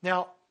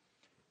 Now,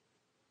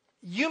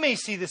 you may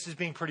see this as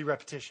being pretty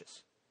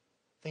repetitious.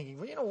 Thinking,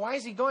 well, why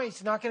is he going?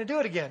 He's not going to do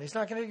it again. He's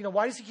not going to,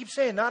 why does he keep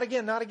saying, not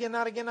again, not again,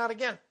 not again, not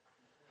again?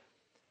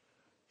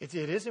 It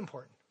is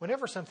important.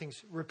 Whenever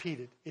something's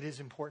repeated, it is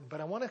important.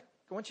 But I want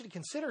you to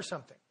consider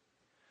something.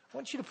 I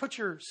want you to put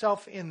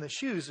yourself in the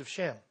shoes of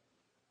Shem.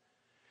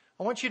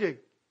 I want you to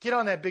get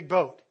on that big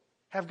boat,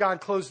 have God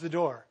close the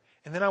door,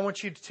 and then I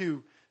want you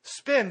to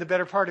spend the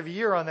better part of a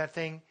year on that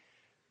thing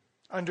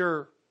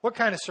under what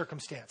kind of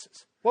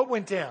circumstances? What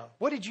went down?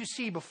 What did you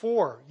see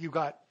before you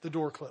got the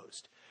door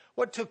closed?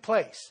 What took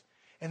place?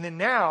 And then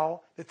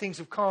now that things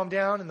have calmed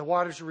down and the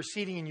waters are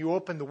receding and you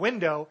open the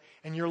window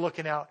and you're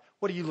looking out,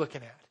 what are you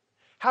looking at?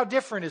 How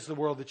different is the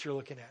world that you're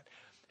looking at?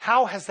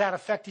 How has that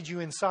affected you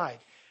inside?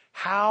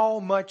 How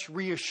much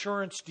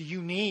reassurance do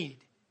you need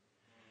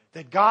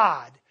that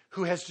God,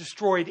 who has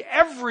destroyed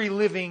every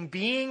living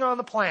being on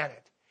the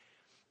planet,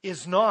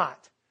 is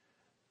not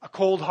a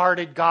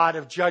cold-hearted God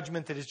of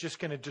judgment that is just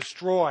going to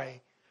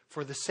destroy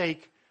for the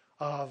sake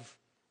of,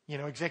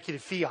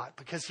 executive fiat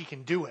because he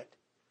can do it,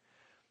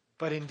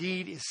 but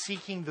indeed is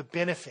seeking the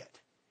benefit.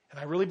 And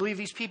I really believe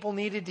these people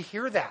needed to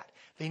hear that.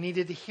 They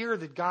needed to hear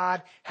that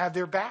God had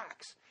their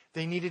backs.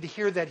 They needed to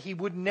hear that he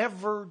would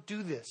never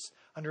do this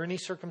under any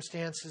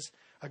circumstances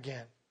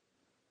again.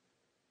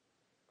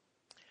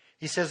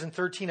 He says in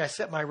 13, I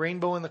set my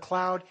rainbow in the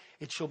cloud.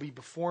 It shall be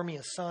before me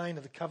a sign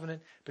of the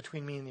covenant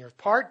between me and the earth.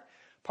 Part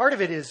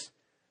of it is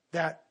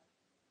that,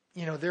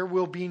 there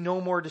will be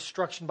no more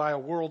destruction by a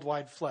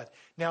worldwide flood.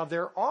 Now,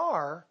 there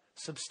are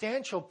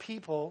substantial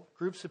people,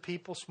 groups of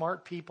people,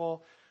 smart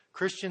people,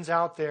 Christians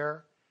out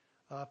there,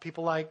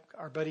 people like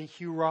our buddy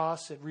Hugh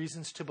Ross at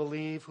Reasons to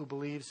Believe, who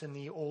believes in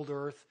the old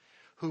earth,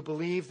 who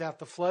believe that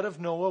the flood of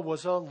Noah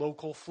was a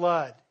local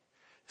flood.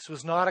 This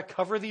was not a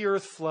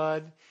cover-the-earth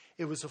flood.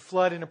 It was a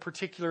flood in a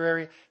particular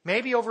area,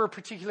 maybe over a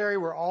particular area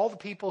where all the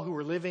people who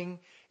were living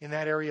in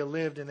that area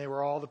lived and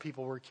all the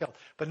people were killed,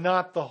 but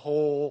not the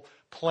whole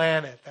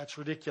planet. That's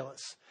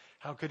ridiculous.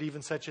 How could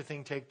even such a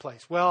thing take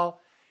place? Well,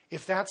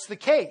 if that's the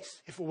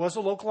case, if it was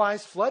a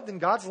localized flood, then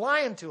God's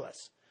lying to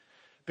us.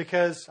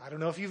 Because, I don't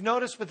know if you've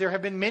noticed, but there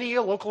have been many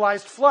a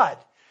localized flood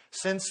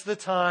since the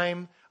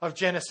time of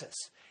Genesis.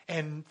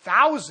 And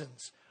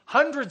thousands,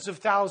 hundreds of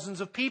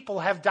thousands of people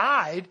have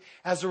died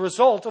as a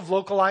result of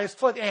localized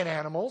flood, and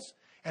animals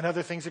and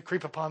other things that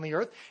creep upon the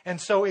earth.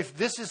 And so if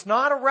this is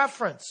not a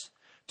reference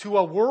to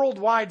a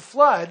worldwide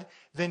flood,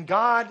 then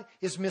God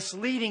is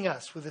misleading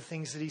us with the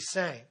things that he's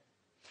saying.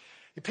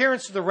 The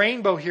appearance of the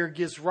rainbow here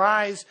gives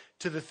rise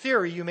to the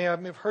theory, you may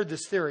have heard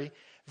this theory,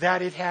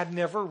 that it had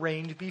never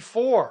rained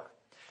before.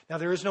 Now,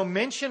 there is no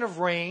mention of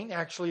rain.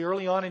 Actually,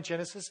 early on in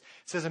Genesis,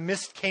 it says a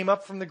mist came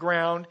up from the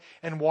ground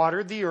and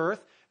watered the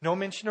earth. No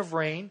mention of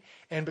rain.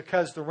 And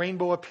because the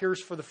rainbow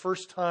appears for the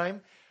first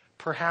time,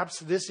 perhaps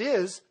this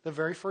is the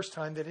very first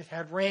time that it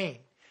had rain.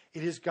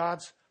 It is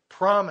God's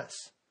promise.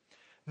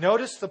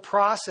 Notice the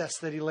process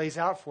that he lays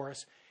out for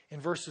us in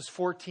verses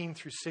 14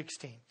 through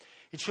 16.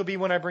 It shall be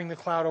when I bring the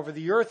cloud over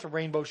the earth, a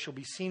rainbow shall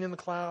be seen in the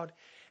cloud,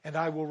 and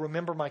I will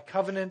remember my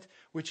covenant,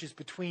 which is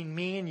between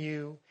me and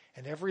you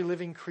and every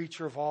living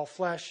creature of all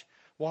flesh.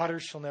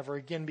 Waters shall never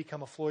again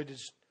become a flood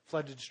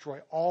to destroy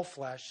all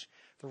flesh.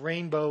 The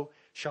rainbow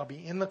shall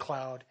be in the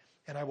cloud,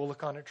 and I will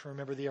look on it to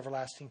remember the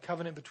everlasting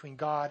covenant between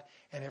God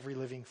and every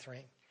living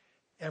thing,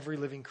 every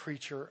living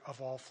creature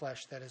of all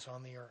flesh that is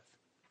on the earth.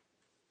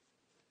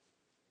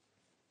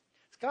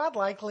 Is God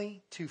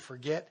likely to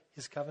forget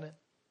his covenant?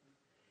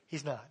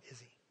 He's not, is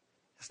he?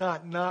 It's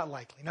not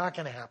likely, not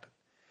going to happen.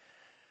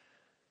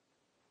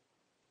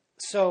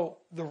 So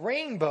the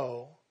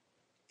rainbow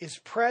is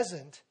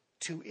present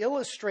to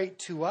illustrate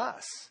to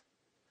us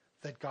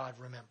that God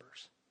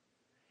remembers.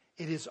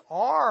 It is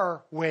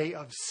our way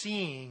of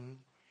seeing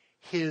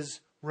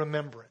his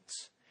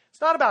remembrance.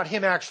 It's not about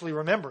him actually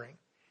remembering.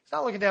 It's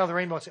not looking down the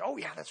rainbow and saying, oh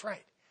yeah, that's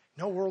right.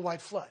 No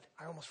worldwide flood.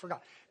 I almost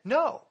forgot.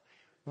 No.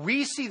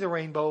 We see the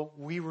rainbow,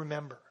 we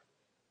remember.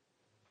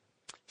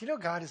 Do you know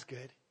God is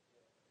good?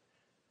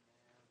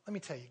 Let me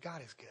tell you,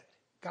 God is good.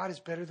 God is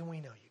better than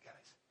we know, you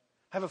guys.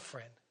 I have a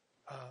friend,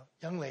 a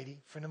young lady,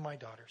 friend of my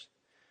daughter's,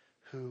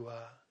 who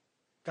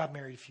got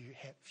married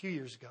a few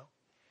years ago.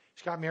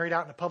 She got married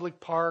out in a public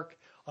park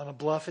on a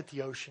bluff at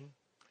the ocean.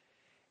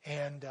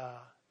 And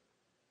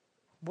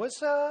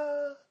was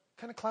a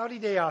kind of cloudy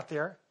day out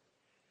there.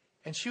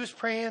 And she was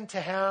praying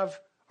to have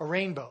a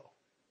rainbow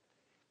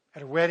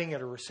at a wedding,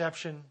 at a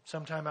reception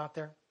sometime out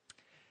there.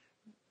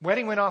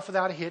 Wedding went off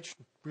without a hitch,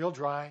 real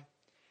dry,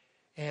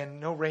 and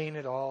no rain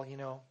at all, you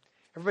know.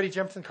 Everybody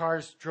jumped in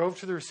cars, drove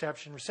to the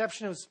reception.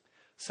 Reception was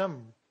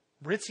some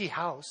ritzy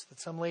house that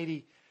some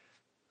lady,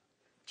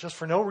 just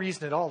for no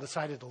reason at all,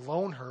 decided to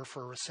loan her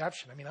for a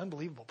reception. I mean,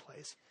 unbelievable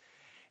place.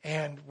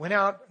 And went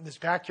out in this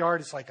backyard.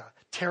 It's like a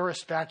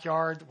terraced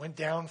backyard that went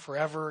down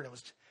forever. And it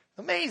was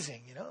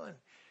amazing, you know. And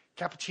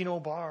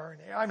cappuccino bar.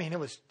 And, I mean, it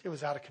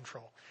was out of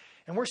control.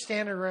 And we're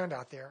standing around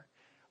out there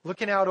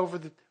looking out over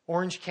the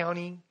Orange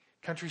County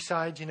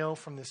countryside, you know,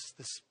 from this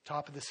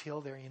top of this hill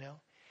there, you know.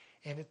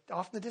 And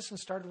off in the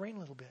distance started to rain a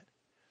little bit.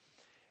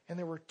 And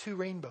there were two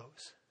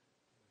rainbows.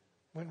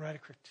 Went right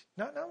across.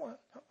 Not one.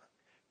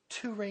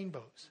 2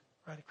 rainbows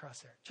right across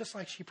there. Just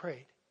like she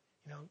prayed.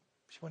 You know,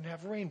 she wanted to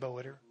have a rainbow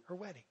at her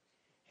wedding.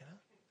 You know.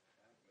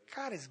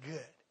 God is good.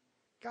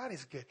 God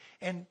is good.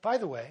 And by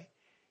the way,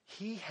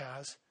 he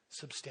has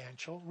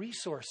substantial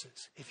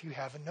resources, if you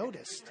haven't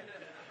noticed.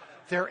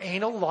 There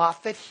ain't a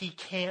lot that he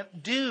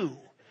can't do.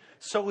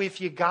 So if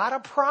you got a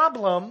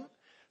problem,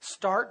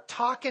 start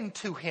talking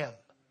to him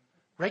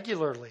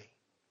regularly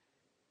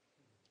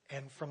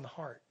and from the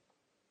heart.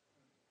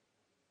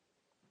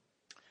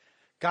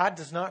 God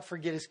does not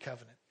forget his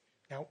covenant.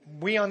 Now,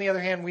 we, on the other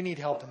hand, we need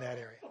help in that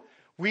area.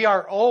 We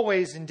are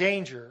always in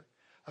danger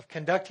of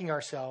conducting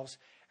ourselves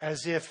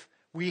as if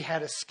we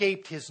had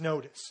escaped his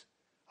notice.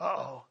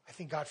 Uh-oh, I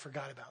think God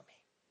forgot about me.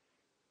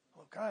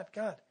 Oh,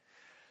 God.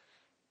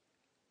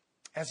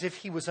 As if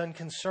he was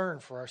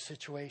unconcerned for our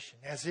situation.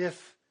 As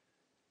if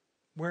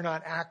we're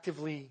not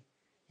actively,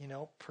 you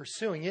know,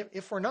 pursuing it.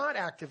 If we're not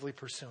actively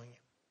pursuing it,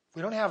 if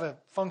we don't have a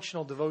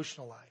functional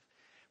devotional life,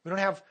 we don't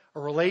have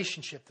a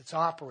relationship that's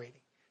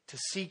operating to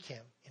seek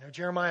him. You know,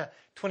 Jeremiah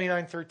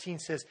 29:13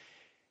 says,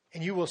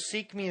 and you will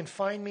seek me and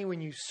find me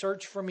when you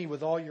search for me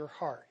with all your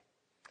heart.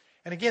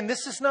 And again,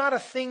 this is not a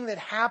thing that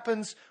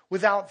happens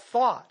without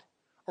thought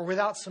or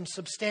without some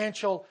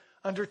substantial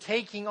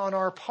undertaking on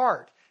our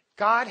part.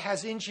 God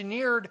has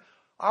engineered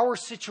our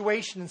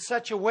situation in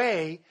such a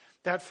way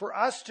that for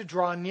us to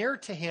draw near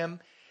to him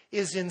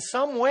is in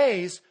some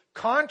ways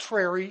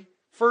contrary,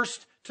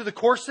 first, to the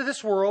course of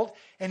this world,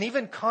 and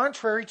even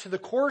contrary to the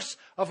course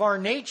of our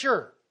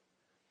nature.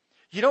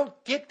 You don't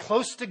get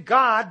close to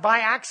God by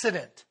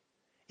accident.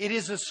 It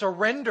is a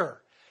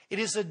surrender. It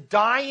is a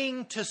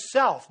dying to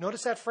self.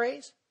 Notice that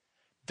phrase?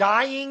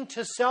 Dying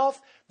to self.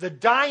 The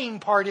dying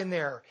part in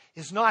there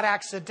is not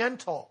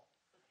accidental.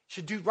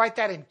 You should write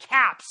that in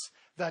caps.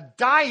 The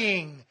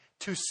dying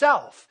to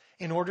self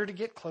in order to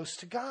get close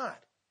to God.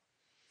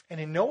 And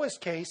in Noah's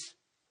case,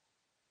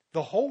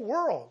 the whole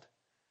world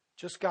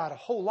just got a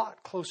whole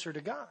lot closer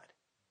to God.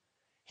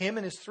 Him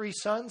and his 3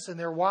 sons and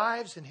their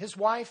wives and his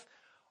wife,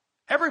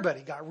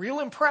 everybody got real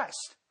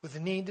impressed with the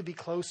need to be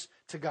close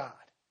to God.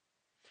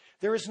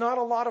 There is not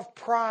a lot of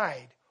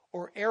pride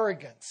or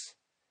arrogance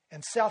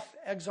and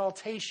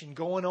self-exaltation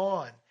going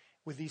on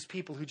with these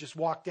people who just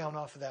walked down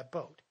off of that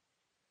boat.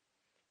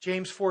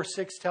 James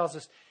 4:6 tells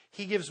us,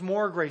 he gives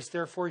more grace.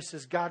 Therefore, he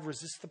says, God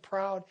resists the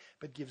proud,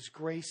 but gives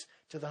grace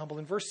to the humble.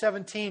 In verse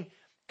 17,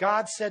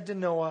 God said to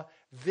Noah,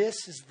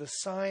 this is the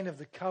sign of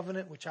the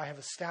covenant which I have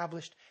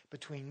established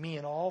between me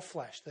and all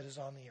flesh that is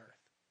on the earth.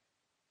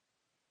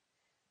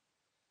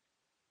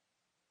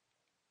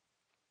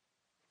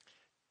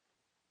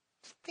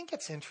 I think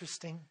it's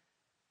interesting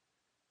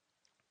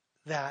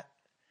that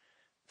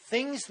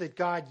things that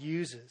God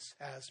uses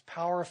as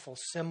powerful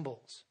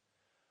symbols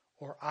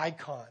or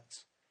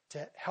icons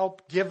to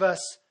help give us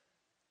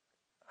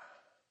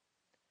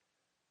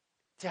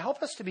to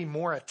help us to be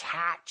more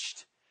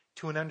attached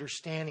to an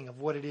understanding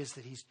of what it is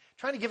that he's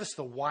trying to give us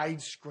the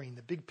widescreen,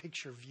 the big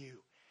picture view.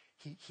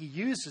 He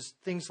uses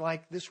things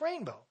like this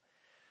rainbow.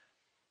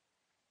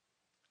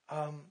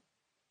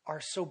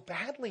 Are so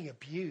badly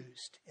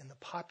abused in the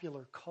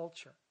popular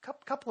culture.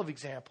 Couple of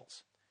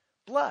examples.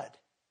 Blood.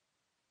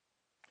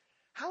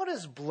 How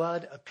does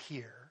blood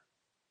appear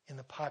in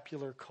the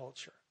popular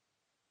culture?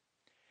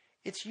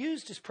 It's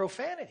used as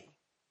profanity.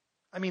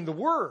 I mean, the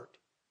word,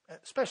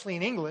 especially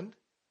in England,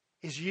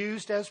 is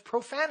used as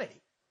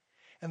profanity.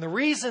 And the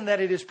reason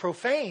that it is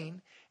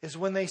profane is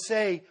when they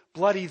say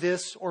bloody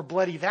this or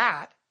bloody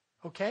that,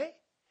 okay?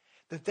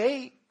 That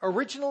they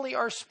originally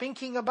are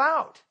speaking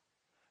about.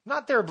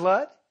 Not their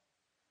blood,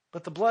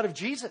 but the blood of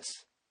Jesus.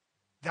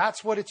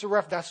 That's what it's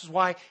that's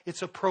why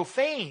it's a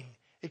profane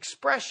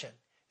expression.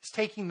 It's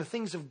taking the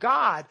things of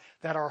God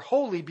that are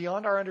holy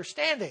beyond our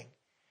understanding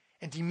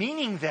and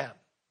demeaning them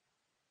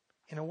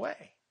in a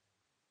way.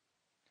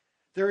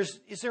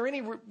 Is there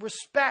any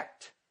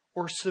respect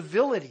or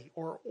civility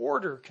or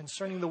order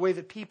concerning the way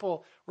that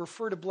people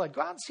refer to blood?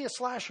 Go out and see a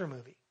slasher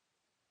movie.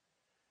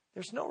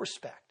 There's no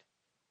respect.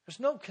 There's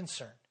no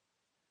concern.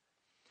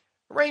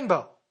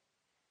 Rainbow.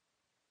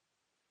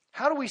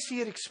 How do we see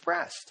it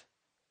expressed?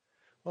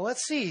 Well,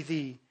 let's see.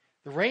 The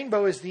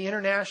rainbow is the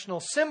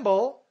international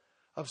symbol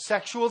of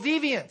sexual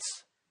deviance,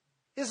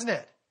 isn't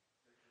it?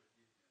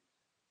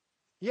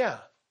 Yeah,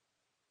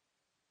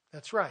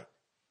 that's right.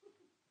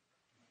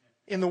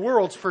 In the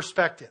world's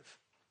perspective.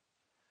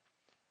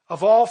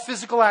 Of all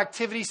physical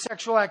activity,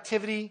 sexual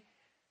activity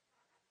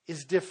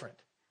is different.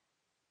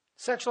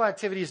 Sexual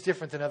activity is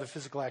different than other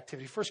physical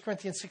activity. 1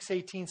 Corinthians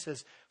 6:18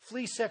 says,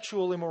 flee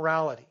sexual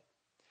immorality.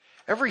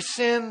 Every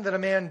sin that a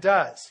man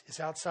does is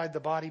outside the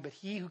body, but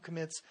he who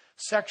commits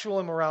sexual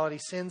immorality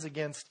sins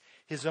against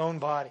his own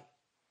body.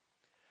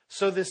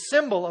 So this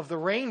symbol of the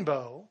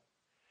rainbow,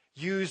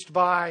 used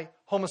by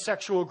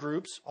homosexual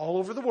groups all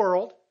over the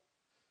world,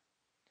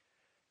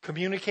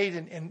 communicate,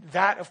 and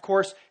that, of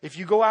course, if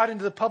you go out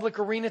into the public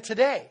arena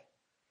today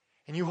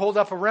and you hold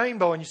up a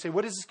rainbow and you say,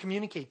 what does this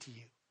communicate to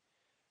you?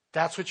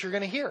 That's what you're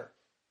going to hear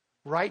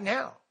right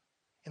now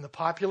in the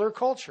popular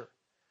culture.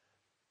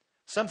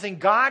 Something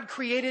God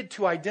created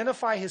to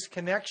identify his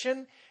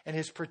connection and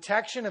his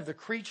protection of the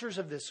creatures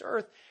of this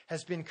earth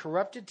has been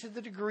corrupted to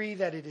the degree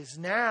that it is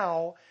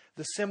now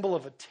the symbol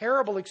of a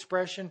terrible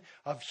expression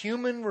of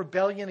human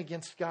rebellion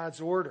against God's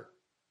order.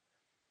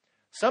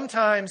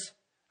 Sometimes,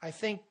 I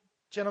think,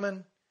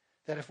 gentlemen,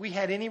 that if we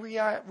had any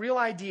real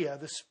idea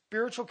of the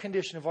spiritual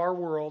condition of our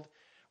world,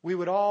 we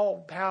would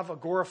all have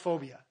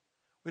agoraphobia.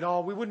 We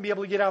wouldn't be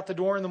able to get out the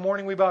door in the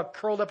morning. We'd be about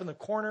curled up in the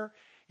corner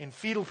in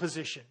fetal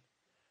position.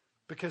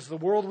 Because the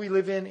world we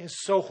live in is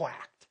so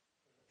whacked.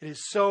 It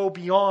is so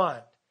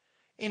beyond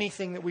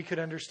anything that we could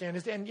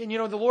understand. And you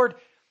know, the Lord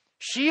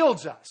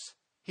shields us.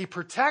 He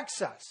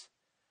protects us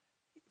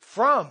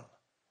from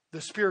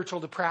the spiritual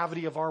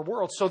depravity of our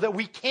world so that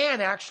we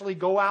can actually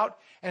go out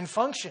and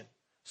function,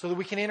 so that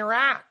we can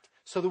interact,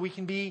 so that we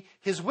can be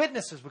his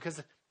witnesses,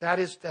 because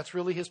that's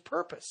really his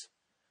purpose.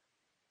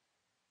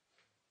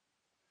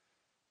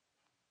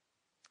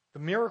 The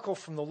miracle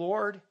from the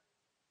Lord,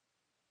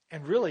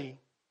 and really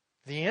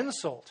the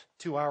insult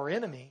to our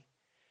enemy,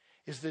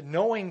 is that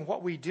knowing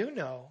what we do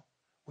know,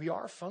 we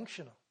are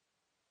functional.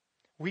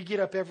 We get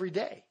up every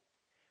day.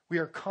 We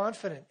are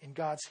confident in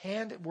God's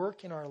hand at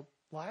work in our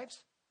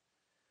lives.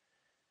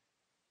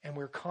 And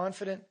we're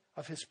confident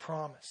of his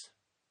promise.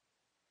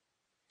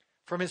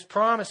 From his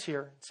promise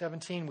here,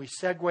 17, we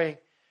segue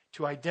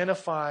to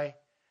identify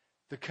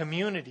the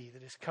community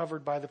that is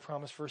covered by the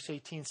promise. Verse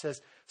 18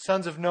 says,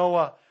 sons of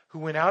Noah who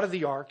went out of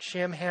the ark,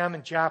 Shem, Ham,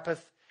 and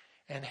Japheth,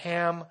 and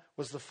Ham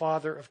was the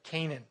father of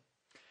Canaan.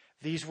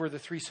 These were the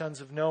three sons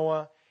of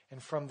Noah,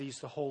 and from these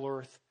the whole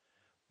earth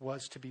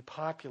was to be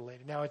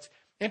populated. Now it's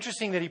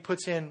interesting that he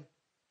puts in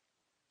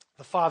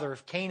the father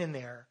of Canaan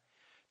there.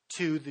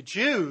 To the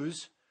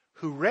Jews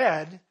who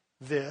read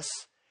this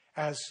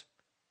as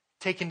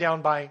taken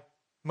down by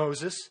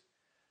Moses,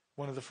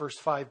 one of the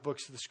first 5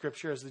 books of the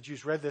Scripture, as the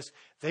Jews read this,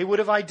 they would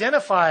have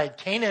identified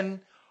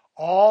Canaan,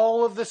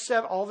 all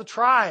the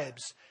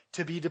tribes,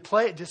 to be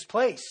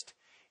displaced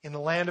in the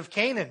land of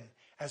Canaan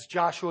as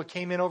Joshua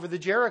came in over the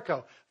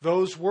Jericho.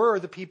 Those were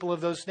the people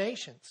of those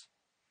nations.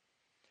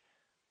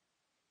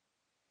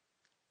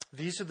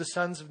 These are the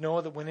sons of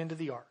Noah that went into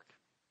the ark.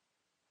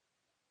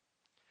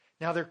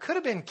 Now, there could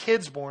have been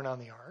kids born on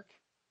the ark.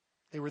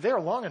 They were there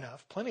long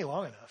enough, plenty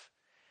long enough.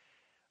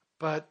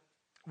 But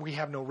we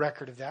have no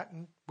record of that,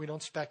 and we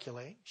don't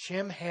speculate.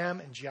 Shem, Ham,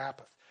 and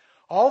Japheth.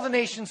 All the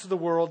nations of the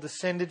world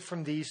descended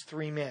from these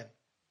 3 men.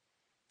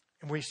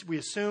 And we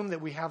assume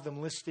that we have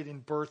them listed in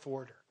birth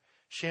order.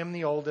 Shem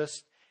the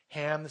oldest,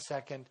 Ham the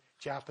second,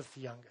 Japheth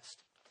the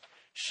youngest.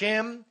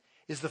 Shem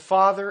is the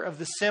father of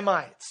the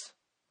Semites.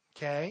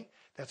 Okay?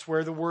 That's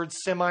where the word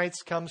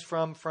Semites comes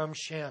from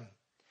Shem.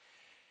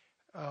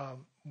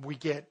 We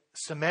get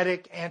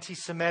Semitic,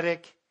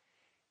 anti-Semitic,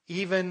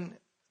 even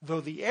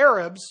though the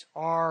Arabs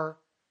are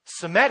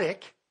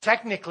Semitic,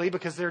 technically,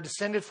 because they're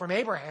descended from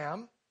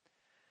Abraham.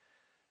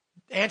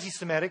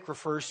 anti-Semitic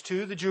refers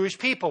to the Jewish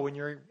people. When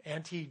you're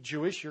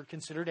anti-Jewish, you're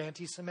considered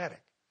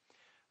anti-Semitic.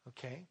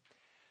 Okay?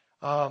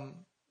 The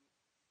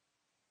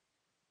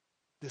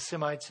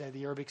Semites,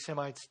 the Arabic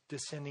Semites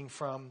descending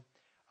from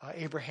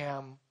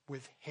Abraham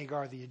with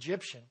Hagar the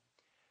Egyptian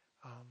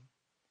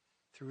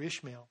through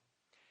Ishmael.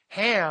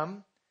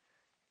 Ham,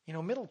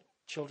 middle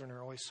children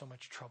are always so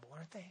much trouble,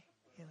 aren't they?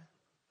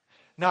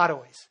 Not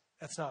always.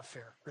 That's not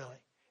fair, really.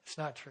 It's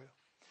not true.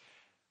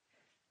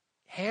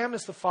 Ham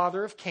is the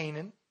father of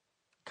Canaan,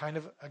 kind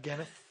of, again,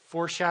 a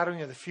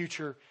foreshadowing of the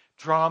future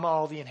drama,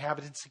 all the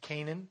inhabitants of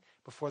Canaan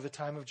before the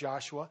time of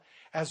Joshua,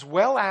 as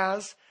well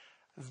as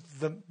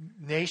the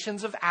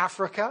nations of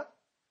Africa,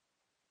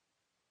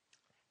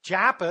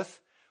 Japheth,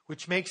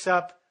 which makes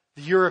up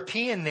the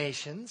European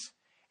nations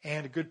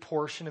and a good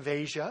portion of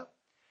Asia.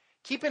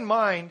 Keep in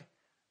mind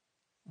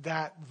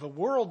that the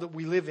world that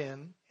we live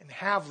in and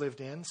have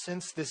lived in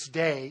since this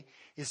day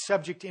is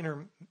subject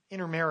to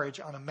intermarriage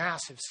on a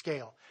massive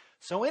scale.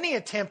 So any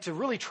attempt to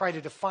really try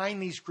to define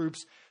these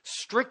groups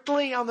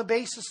strictly on the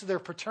basis of their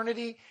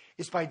paternity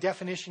is by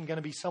definition going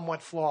to be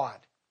somewhat flawed.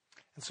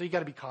 And so you've got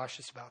to be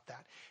cautious about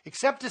that.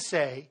 Except to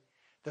say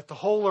that the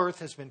whole earth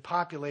has been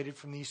populated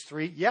from these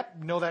three.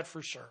 Yep, know that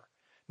for sure.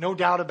 No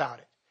doubt about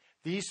it.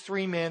 These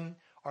three men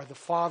are the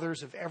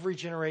fathers of every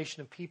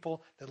generation of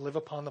people that live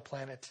upon the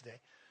planet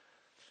today.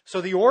 So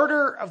the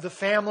order of the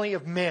family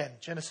of men,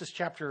 Genesis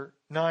chapter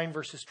 9,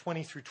 verses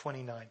 20 through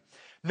 29.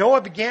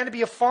 Noah began to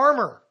be a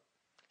farmer.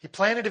 He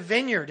planted a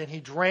vineyard and he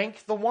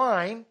drank the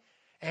wine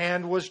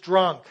and was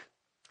drunk.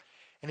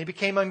 And he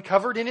became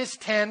uncovered in his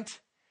tent.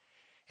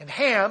 And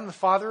Ham, the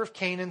father of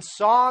Canaan,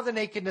 saw the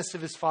nakedness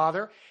of his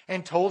father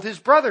and told his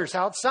brothers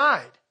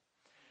outside.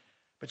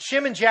 But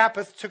Shem and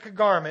Japheth took a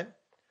garment,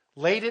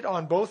 laid it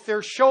on both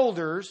their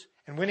shoulders,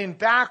 and went in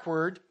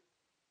backward,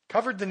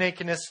 covered the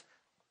nakedness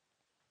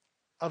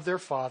of their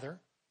father.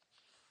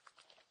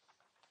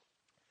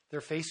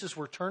 Their faces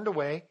were turned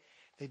away.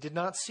 They did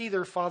not see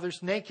their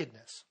father's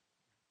nakedness.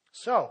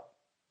 So,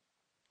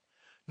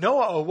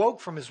 Noah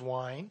awoke from his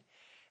wine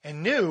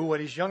and knew what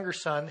his younger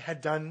son had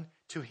done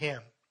to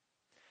him.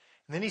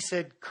 And then he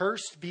said,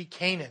 "Cursed be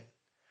Canaan.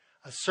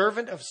 A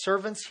servant of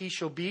servants he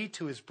shall be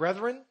to his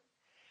brethren."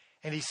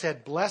 And he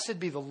said, "Blessed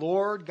be the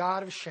Lord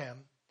God of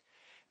Shem.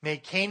 May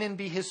Canaan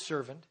be his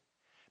servant.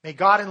 May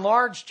God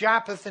enlarge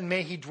Japheth, and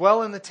may he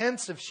dwell in the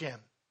tents of Shem.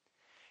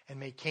 And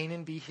may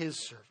Canaan be his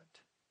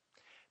servant."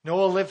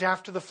 Noah lived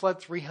after the flood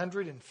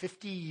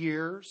 350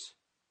 years.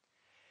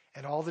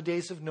 And all the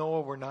days of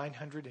Noah were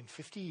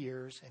 950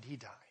 years, and he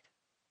died.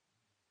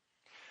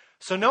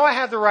 So Noah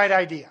had the right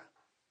idea.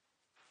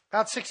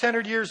 About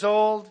 600 years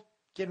old,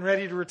 getting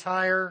ready to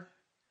retire,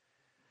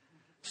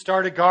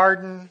 start a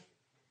garden,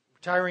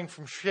 retiring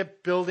from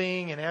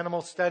shipbuilding and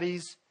animal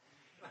studies.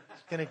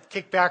 He's going to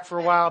kick back for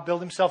a while,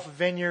 build himself a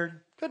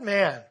vineyard. Good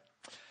man.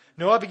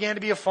 Noah began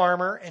to be a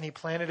farmer, and he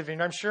planted a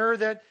vineyard. I'm sure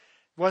that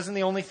wasn't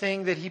the only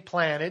thing that he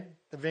planted,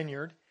 the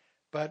vineyard,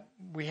 but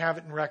we have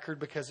it in record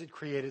because it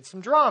created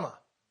some drama.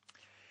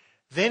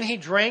 Then he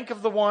drank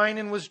of the wine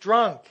and was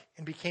drunk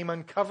and became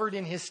uncovered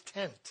in his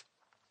tent.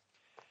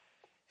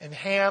 And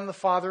Ham, the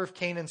father of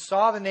Canaan,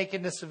 saw the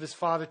nakedness of his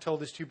father, told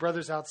his two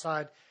brothers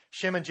outside.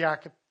 Shem and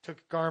Japheth took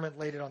a garment,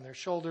 laid it on their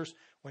shoulders,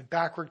 went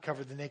backward,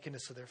 covered the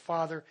nakedness of their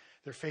father.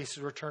 Their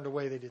faces were turned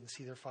away. They didn't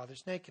see their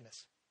father's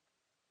nakedness.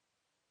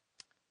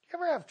 Do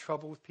you ever have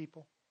trouble with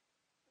people?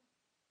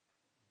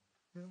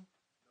 No?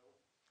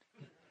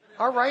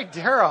 All right,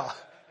 Daryl.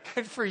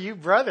 Good for you,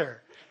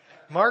 brother.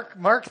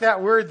 Mark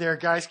that word there,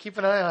 guys. Keep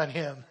an eye on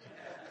him.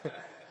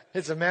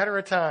 It's a matter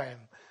of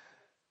time.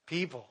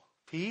 People.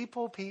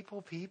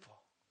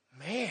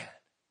 Man,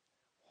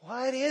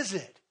 what is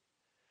it?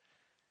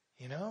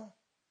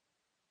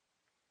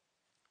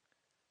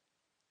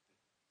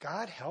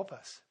 God help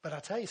us. But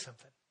I'll tell you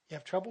something. You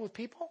have trouble with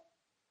people?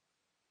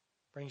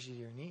 Brings you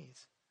to your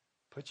knees.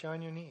 Puts you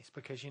on your knees.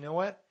 Because you know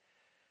what?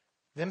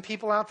 Them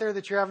people out there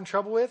that you're having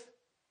trouble with,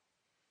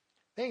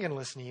 they ain't going to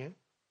listen to you.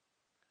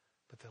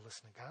 But they'll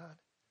listen to God.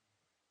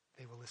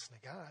 They will listen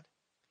to God.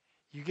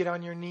 You get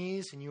on your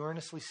knees and you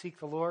earnestly seek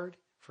the Lord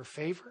for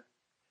favor,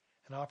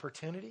 an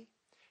opportunity.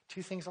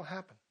 Two things will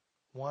happen.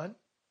 One,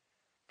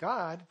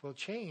 God will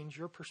change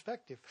your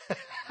perspective.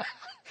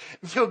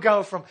 You'll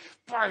go from,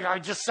 boy, I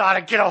just ought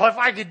to get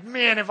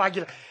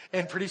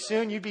and pretty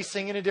soon you'd be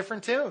singing a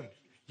different tune.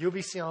 You'll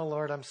be saying, "Oh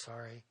Lord, I'm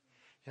sorry.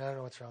 I don't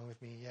know what's wrong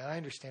with me. Yeah, I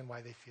understand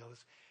why they feel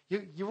this."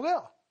 You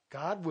will.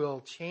 God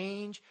will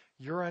change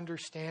your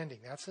understanding.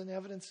 That's an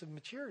evidence of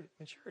maturity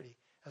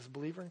as a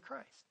believer in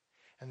Christ.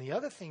 And the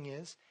other thing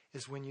is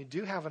when you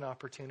do have an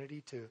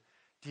opportunity to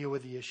deal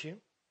with the issue,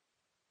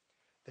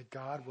 that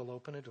God will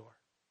open a door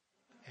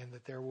and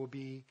that there will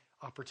be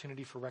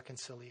opportunity for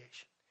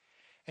reconciliation.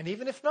 And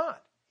even if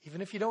not,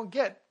 even if you don't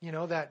get,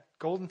 that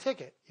golden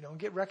ticket, you don't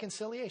get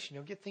reconciliation, you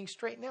don't get things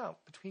straightened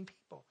out between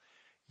people,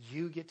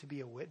 you get to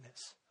be a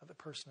witness of the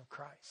person of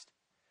Christ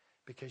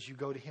because you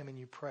go to him and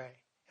you pray.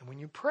 And when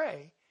you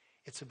pray,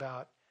 it's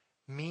about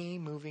me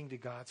moving to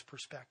God's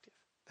perspective.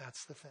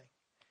 That's the thing.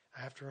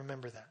 I have to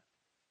remember that.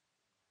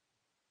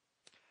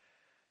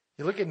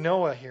 You look at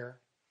Noah here.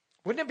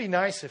 Wouldn't it be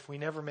nice if we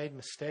never made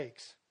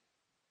mistakes?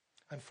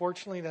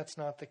 Unfortunately, that's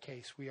not the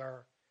case. We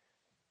are,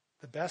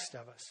 the best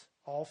of us,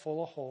 all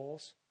full of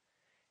holes.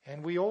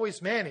 And we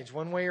always manage,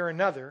 one way or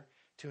another,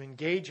 to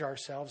engage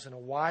ourselves in a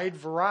wide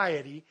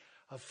variety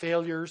of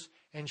failures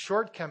and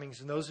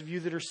shortcomings. And those of you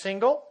that are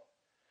single,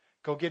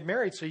 go get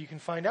married so you can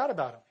find out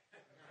about them.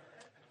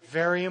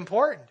 Very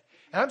important.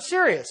 And I'm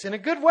serious, in a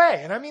good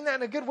way. And I mean that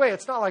in a good way.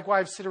 It's not like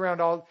wives sit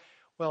around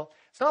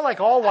it's not like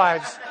all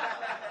wives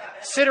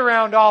sit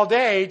around all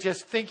day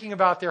just thinking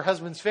about their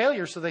husband's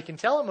failure so they can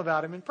tell him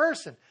about him in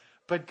person.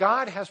 But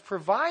God has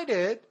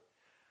provided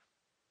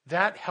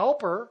that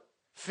helper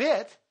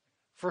fit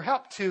for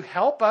help to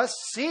help us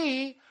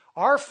see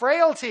our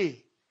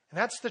frailty. And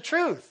that's the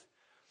truth.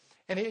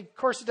 And of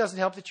course, it doesn't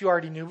help that you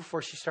already knew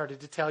before she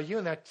started to tell you,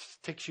 and that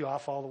ticks you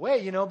off all the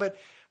way,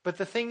 But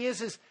the thing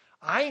is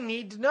I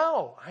need to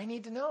know. I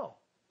need to know.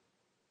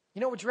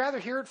 Would you rather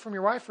hear it from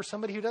your wife or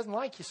somebody who doesn't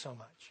like you so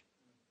much?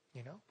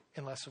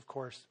 Unless, of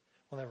course,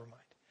 well, never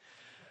mind.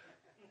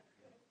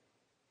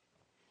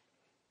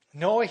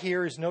 Noah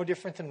here is no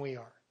different than we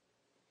are.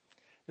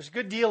 There's a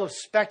good deal of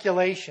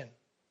speculation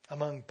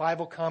among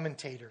Bible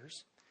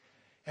commentators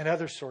and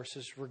other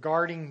sources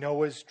regarding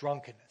Noah's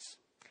drunkenness.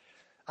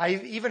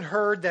 I've even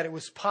heard that it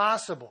was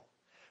possible,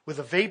 with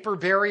a vapor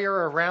barrier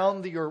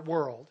around your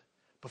world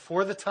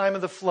before the time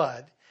of the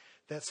flood,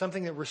 that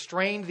something that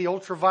restrained the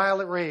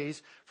ultraviolet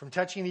rays from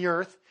touching the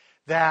earth,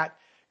 that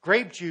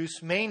grape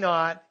juice may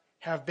not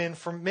have been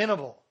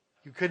fermentable.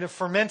 You could have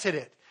fermented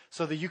it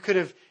so that you could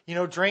have,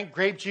 drank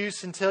grape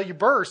juice until you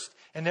burst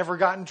and never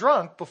gotten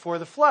drunk before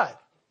the flood.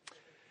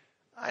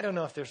 I don't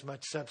know if there's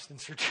much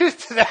substance or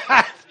truth to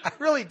that. I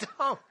really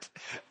don't.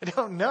 I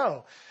don't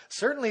know.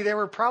 Certainly they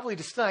were probably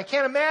distilled. I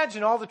can't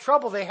imagine all the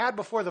trouble they had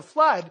before the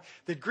flood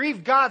that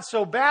grieved God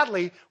so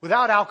badly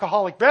without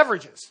alcoholic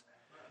beverages.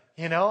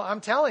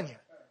 I'm telling you.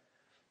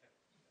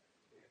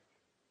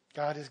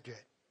 God is good.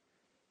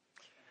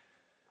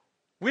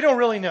 We don't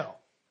really know.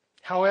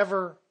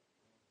 However,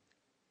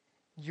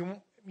 you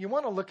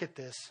want to look at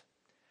this.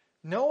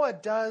 Noah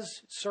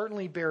does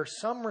certainly bear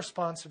some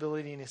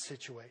responsibility in his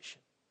situation.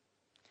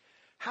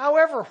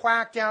 However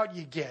whacked out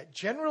you get,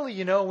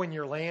 generally when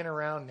you're laying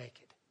around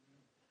naked.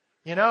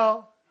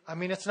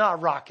 It's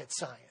not rocket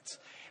science.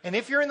 And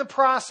if you're in the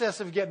process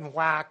of getting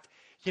whacked,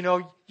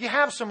 you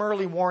have some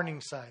early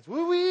warning signs.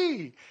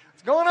 Woo-wee!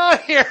 What's going on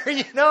here?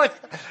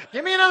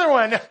 Give me another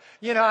one.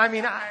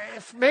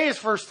 May his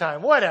first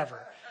time, whatever.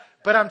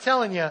 But I'm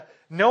telling you,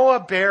 Noah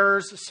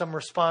bears some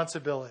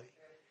responsibility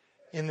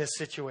in this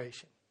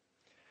situation.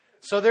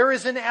 So there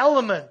is an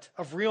element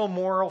of real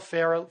moral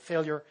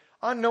failure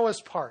on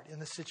Noah's part in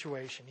the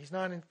situation. He's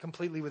not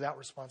completely without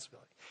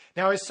responsibility.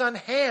 Now, his son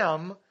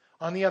Ham,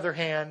 on the other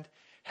hand,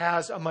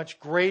 has a much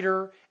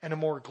greater and a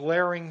more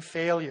glaring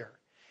failure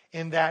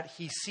in that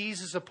he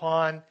seizes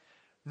upon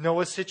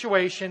Noah's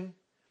situation,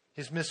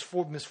 his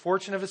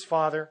misfortune of his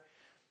father.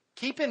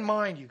 Keep in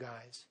mind, you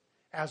guys,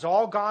 as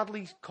all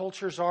godly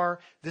cultures are,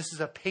 this is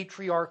a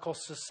patriarchal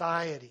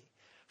society.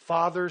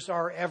 Fathers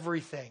are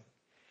everything.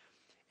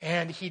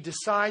 And he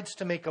decides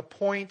to make a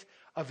point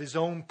of his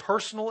own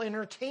personal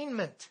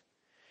entertainment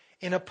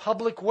in a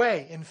public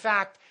way. In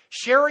fact,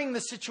 sharing the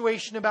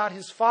situation about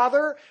his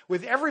father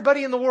with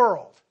everybody in the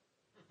world.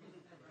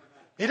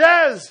 He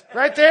does,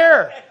 right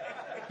there.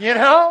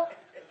 No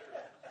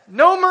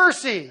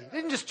mercy.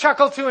 Didn't just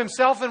chuckle to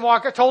himself and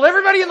walk. Told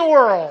everybody in the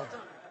world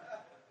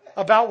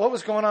about what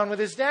was going on with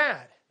his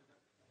dad.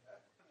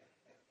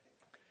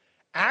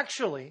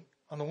 Actually,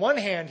 on the one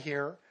hand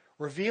here,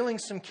 revealing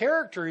some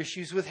character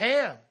issues with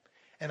Ham.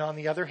 And on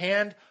the other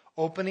hand,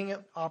 opening an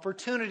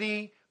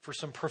opportunity for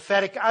some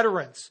prophetic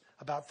utterance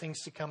about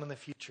things to come in the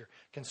future,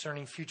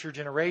 concerning future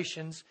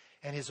generations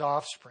and his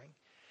offspring.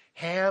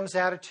 Ham's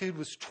attitude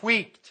was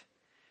tweaked.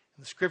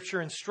 And the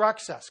scripture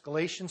instructs us.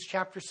 Galatians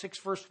chapter 6,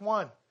 verse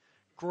 1.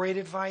 Great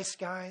advice,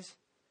 guys.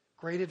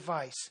 Great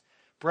advice.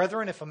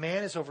 Brethren, if a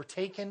man is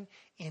overtaken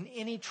in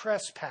any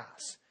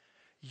trespass,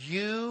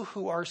 you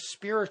who are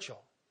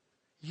spiritual,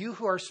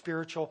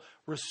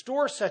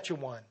 restore such a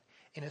one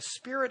in a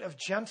spirit of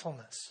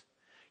gentleness,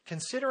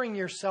 considering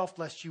yourself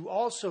lest you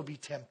also be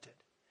tempted.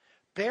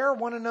 Bear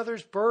one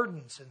another's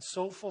burdens and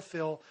so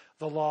fulfill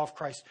the law of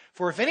Christ.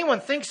 For if anyone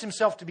thinks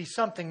himself to be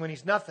something when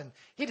he's nothing,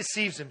 he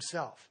deceives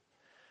himself.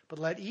 But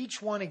let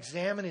each one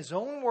examine his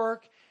own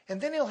work, and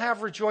then he'll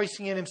have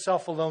rejoicing in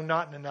himself alone,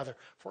 not in another.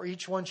 For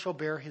each one shall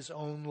bear his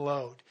own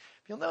load.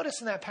 If you'll notice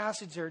in that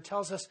passage there, it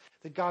tells us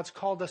that God's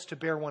called us to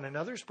bear one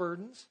another's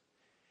burdens,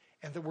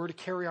 and that we're to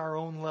carry our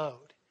own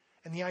load.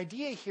 And the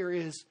idea here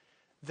is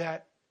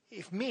that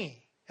if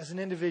me, as an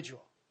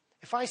individual,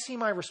 if I see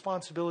my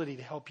responsibility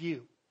to help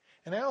you,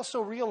 and I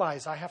also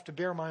realize I have to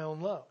bear my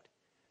own load,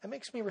 that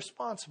makes me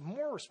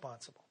more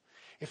responsible.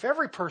 If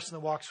every person that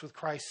walks with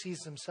Christ sees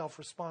themselves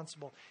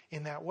responsible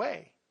in that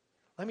way,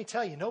 let me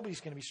tell you, nobody's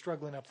going to be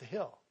struggling up the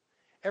hill.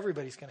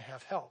 Everybody's going to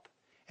have help,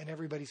 and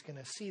everybody's going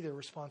to see their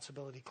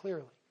responsibility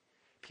clearly.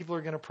 People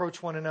are going to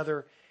approach one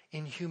another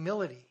in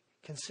humility,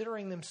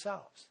 considering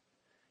themselves.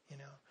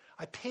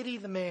 I pity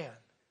the man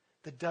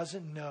that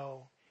doesn't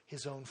know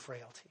his own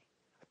frailty.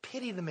 I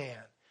pity the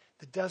man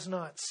that does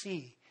not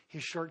see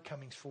his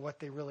shortcomings for what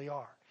they really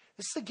are.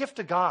 This is the gift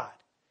of God,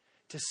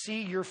 to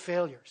see your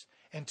failures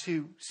and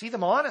to see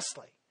them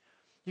honestly.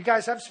 You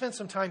guys, I've spent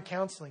some time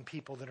counseling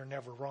people that are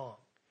never wrong.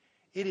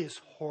 It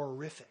is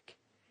horrific.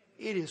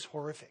 It is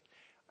horrific.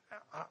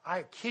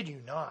 I kid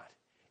you not.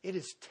 It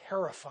is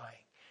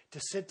terrifying to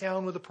sit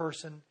down with a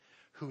person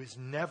who is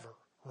never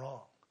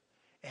wrong.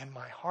 And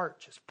my heart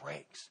just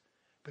breaks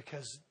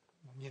because,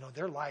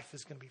 their life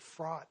is going to be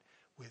fraught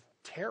with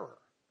terror.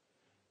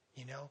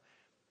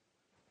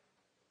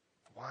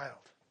 Wild.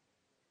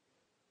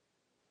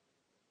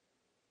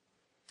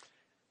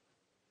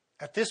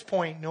 At this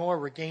point, Noah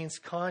regains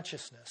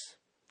consciousness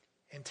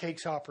and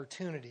takes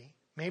opportunity,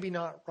 maybe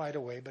not right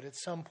away, but at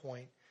some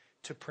point,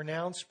 to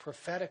pronounce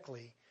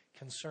prophetically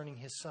concerning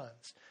his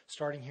sons,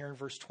 starting here in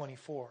verse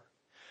 24.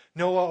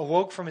 Noah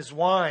awoke from his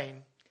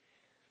wine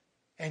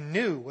and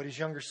knew what his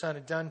younger son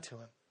had done to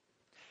him.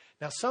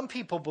 Now, some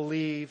people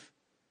believe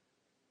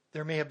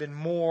there may have been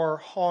more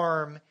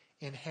harm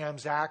in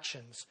Ham's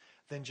actions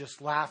than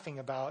just laughing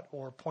about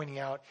or pointing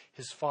out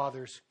his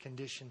father's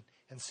condition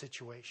and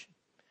situation.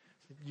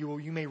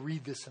 You may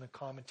read this in a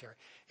commentary.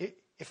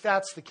 If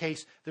that's the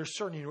case, there's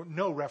certainly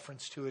no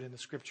reference to it in the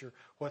scripture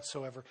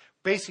whatsoever.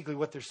 Basically,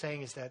 what they're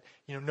saying is that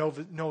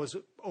Noah's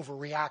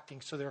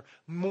overreacting, so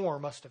more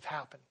must have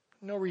happened.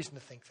 No reason to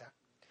think that.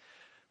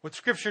 What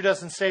scripture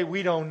doesn't say,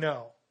 we don't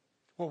know.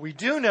 What we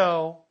do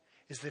know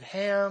is that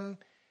Ham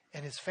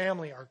and his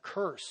family are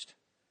cursed.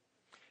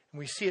 And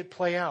we see it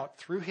play out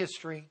through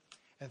history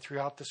and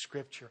throughout the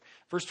scripture.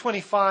 Verse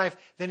 25,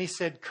 then he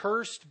said,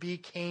 "Cursed be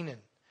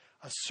Canaan.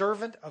 A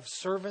servant of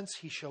servants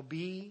he shall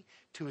be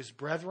to his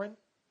brethren."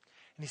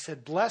 And he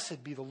said,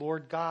 "Blessed be the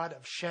Lord God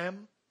of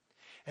Shem,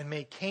 and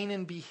may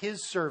Canaan be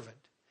his servant.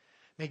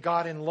 May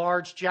God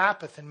enlarge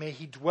Japheth, and may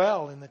he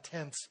dwell in the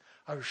tents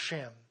of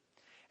Shem,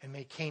 and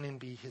may Canaan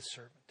be his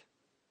servant."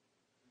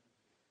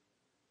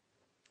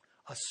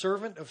 A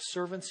servant of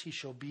servants he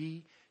shall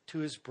be to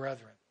his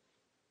brethren.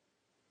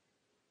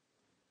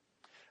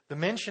 The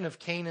mention of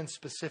Canaan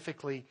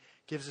specifically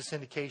gives us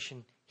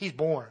indication he's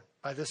born.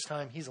 By this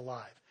time, he's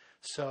alive.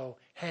 So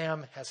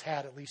Ham has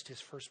had at least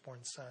his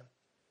firstborn son.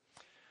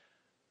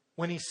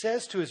 When he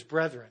says to his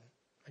brethren,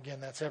 again,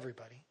 that's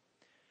everybody,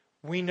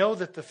 we know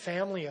that the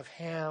family of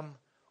Ham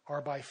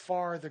are by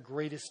far the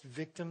greatest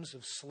victims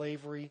of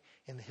slavery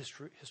in the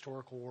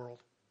historical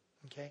world.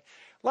 Okay,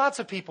 lots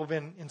of people have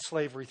been in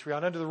slavery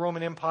throughout. Under the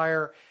Roman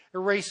Empire,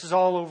 there are races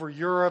all over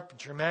Europe,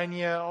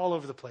 Germania, all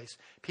over the place,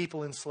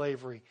 people in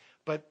slavery.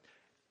 But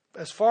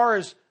as far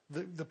as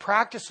the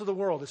practice of the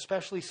world,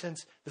 especially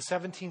since the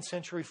 17th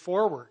century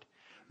forward,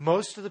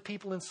 most of the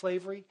people in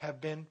slavery have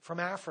been from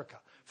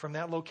Africa, from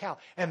that locale.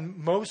 And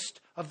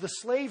most of the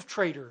slave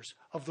traders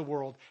of the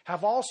world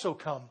have also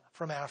come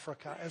from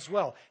Africa as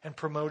well and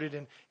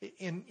promoted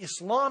in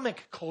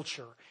Islamic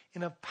culture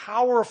in a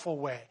powerful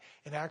way.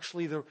 And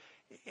actually,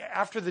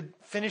 after the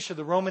finish of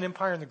the Roman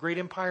Empire and the great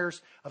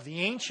empires of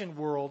the ancient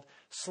world,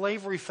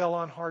 slavery fell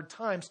on hard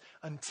times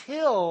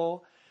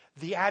until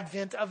the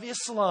advent of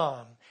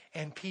Islam.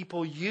 And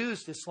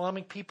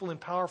Islamic people in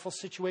powerful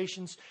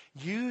situations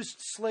used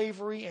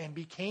slavery and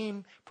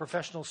became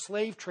professional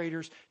slave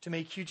traders to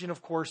make huge. And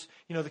of course,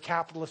 the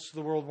capitalists of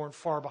the world weren't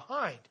far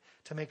behind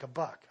to make a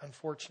buck,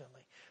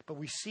 unfortunately. But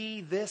we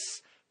see this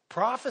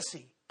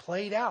prophecy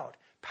played out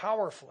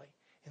powerfully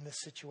in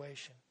this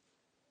situation.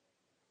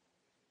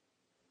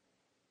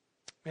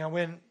 Now,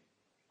 when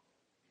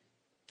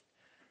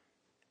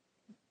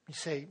you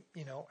say,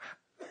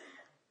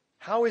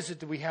 how is it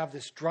that we have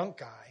this drunk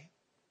guy,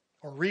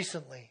 or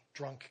recently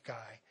drunk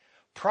guy,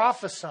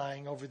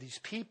 prophesying over these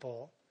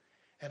people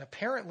and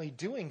apparently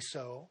doing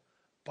so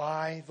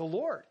by the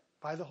Lord,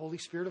 by the Holy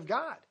Spirit of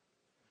God?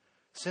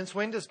 Since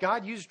when does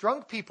God use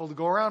drunk people to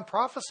go around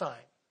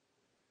prophesying?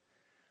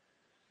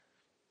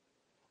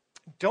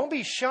 Don't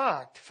be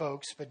shocked,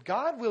 folks, but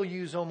God will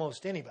use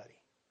almost anybody.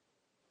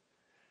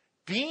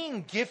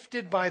 Being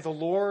gifted by the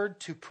Lord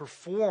to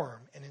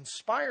perform an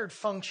inspired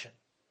function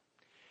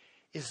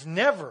is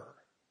never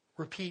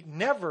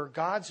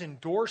God's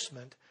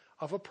endorsement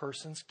of a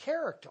person's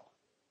character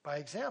by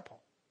example.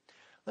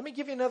 Let me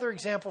give you another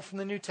example from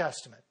the New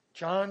Testament.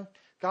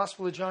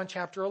 Gospel of John,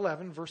 chapter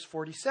 11, verse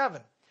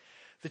 47.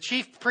 The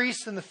chief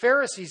priests and the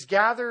Pharisees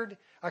gathered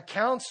a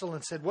council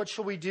and said, "What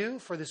shall we do?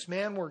 For this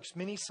man works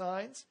many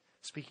signs."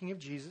 Speaking of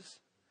Jesus.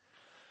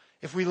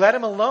 "If we let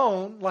him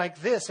alone like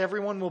this,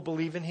 everyone will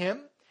believe in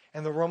him,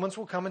 and the Romans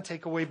will come and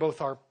take away both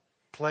our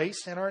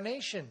place and our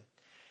nation."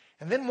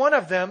 And then one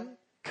of them,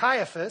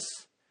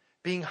 Caiaphas,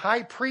 being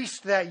high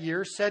priest that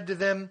year, said to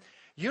them,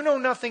 "You know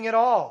nothing at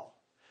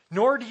all,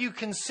 nor do you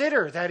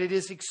consider that it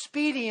is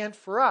expedient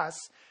for us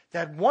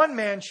that one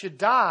man should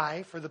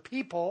die for the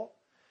people,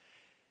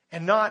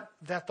 and not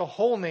that the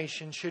whole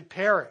nation should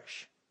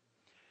perish."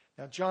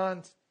 Now,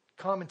 John's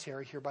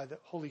commentary here by the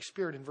Holy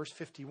Spirit in verse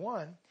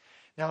 51.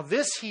 Now,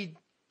 this he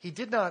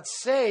did not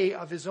say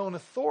of his own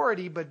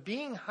authority, but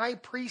being high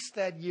priest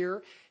that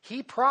year,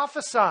 he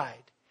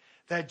prophesied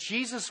that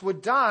Jesus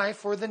would die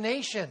for the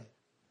nation.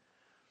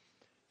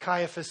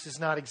 Caiaphas is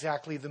not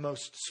exactly the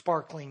most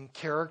sparkling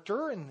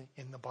character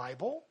in the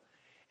Bible,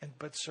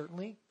 but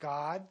certainly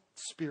God's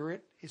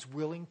Spirit is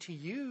willing to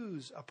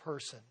use a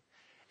person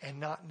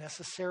and not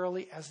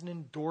necessarily as an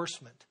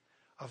endorsement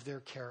of their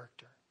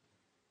character.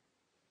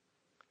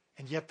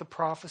 And yet the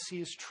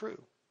prophecy is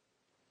true.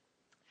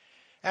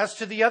 As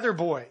to the other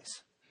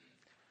boys,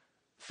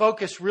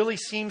 focus really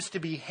seems to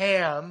be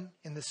Ham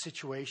in the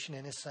situation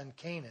and his son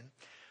Canaan.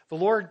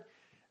 The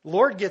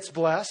Lord gets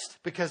blessed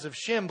because of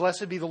Shem.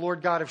 Blessed be the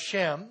Lord God of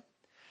Shem.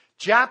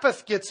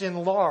 Japheth gets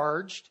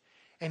enlarged,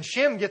 and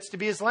Shem gets to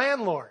be his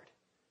landlord.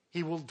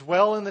 He will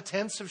dwell in the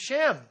tents of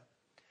Shem,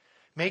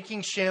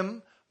 making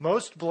Shem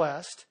most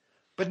blessed.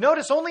 But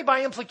notice only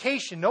by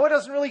implication. Noah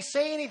doesn't really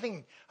say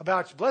anything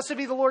about, blessed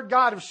be the Lord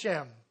God of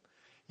Shem.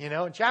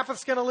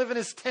 Japheth's going to live in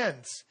his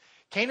tents.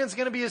 Canaan's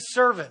going to be his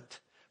servant.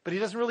 But he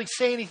doesn't really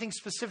say anything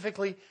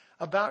specifically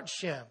about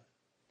Shem.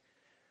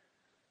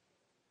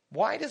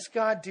 Why does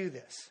God do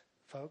this,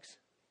 folks?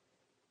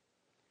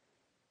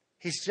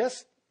 Is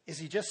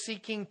he just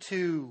seeking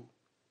to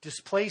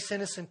displace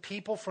innocent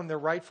people from their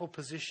rightful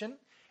position?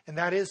 And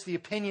that is the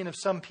opinion of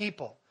some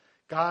people.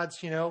 God's,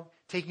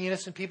 taking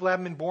innocent people who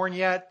haven't been born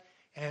yet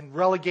and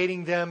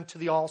relegating them to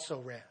the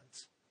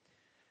also-rans.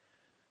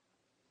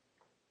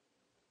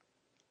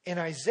 In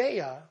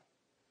Isaiah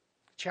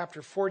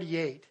chapter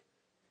 48,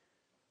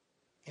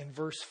 in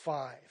verse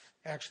 5,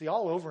 actually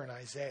all over in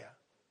Isaiah,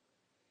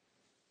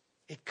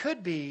 it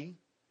could be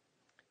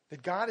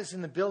that God is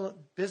in the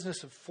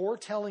business of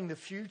foretelling the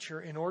future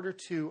in order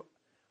to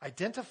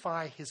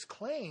identify his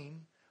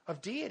claim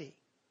of deity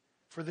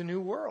for the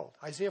new world.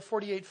 Isaiah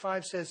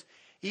 48:5 says,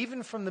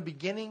 even from the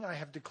beginning I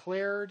have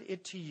declared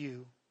it to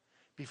you.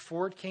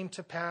 Before it came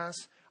to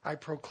pass, I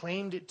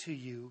proclaimed it to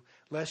you,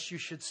 lest you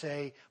should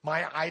say,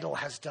 my idol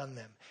has done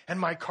them, and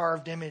my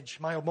carved image,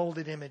 my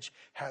molded image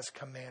has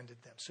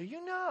commanded them. So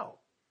you know,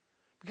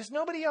 because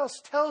nobody else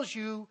tells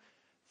you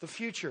the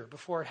future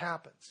before it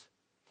happens.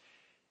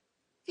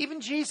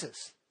 Even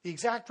Jesus, the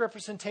exact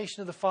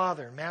representation of the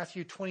Father,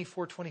 Matthew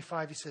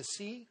 24:25, he says,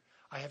 see,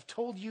 I have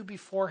told you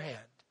beforehand,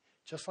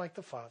 just like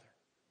the Father.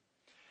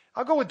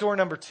 I'll go with door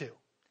number 2.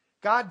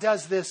 God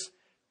does this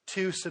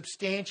to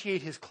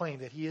substantiate his claim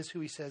that he is who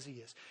he says he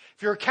is.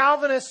 If you're a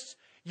Calvinist,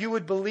 you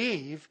would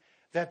believe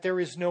that there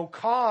is no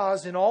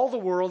cause in all the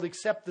world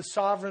except the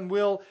sovereign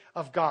will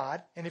of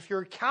God. And if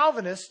you're a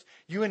Calvinist,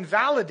 you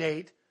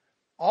invalidate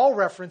all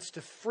reference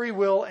to free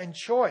will and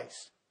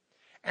choice.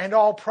 And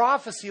all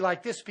prophecy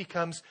like this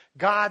becomes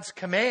God's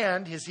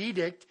command, his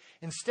edict,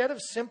 instead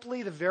of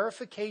simply the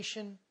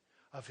verification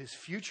of his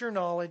future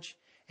knowledge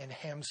and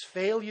Ham's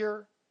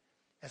failure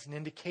as an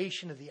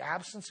indication of the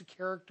absence of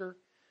character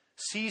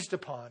seized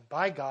upon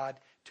by God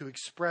to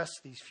express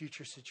these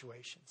future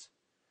situations.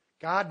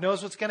 God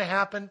knows what's going to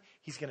happen.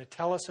 He's going to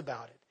tell us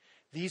about it.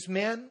 These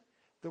men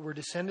that were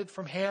descended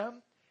from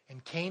Ham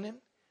and Canaan,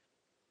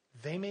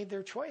 they made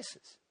their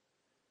choices.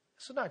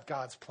 This was not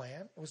God's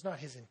plan. It was not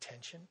his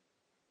intention.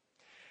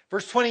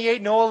 Verse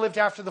 28, Noah lived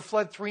after the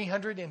flood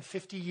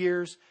 350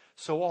 years,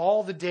 so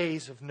all the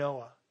days of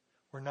Noah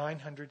were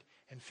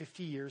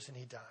 950 years, and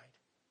he died.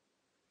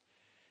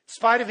 In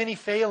spite of any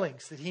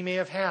failings that he may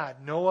have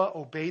had, Noah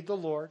obeyed the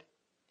Lord.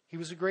 He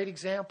was a great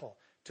example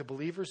to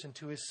believers and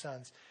to his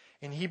sons.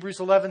 In Hebrews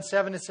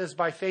 11:7, it says,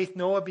 by faith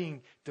Noah,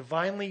 being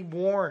divinely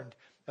warned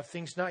of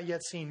things not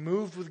yet seen,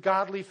 moved with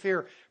godly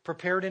fear,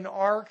 prepared an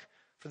ark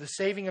for the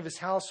saving of his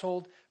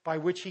household, by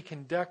which he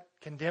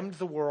condemned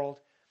the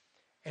world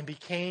and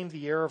became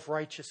the heir of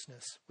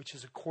righteousness, which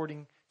is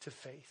according to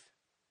faith.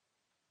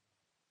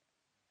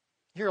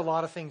 You hear a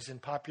lot of things in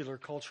popular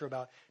culture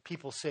about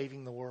people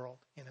saving the world,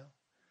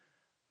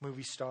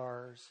 movie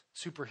stars,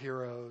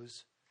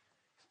 superheroes,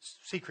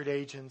 secret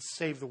agents,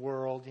 save the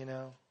world,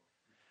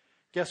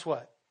 Guess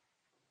what?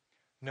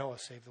 Noah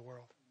saved the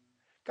world.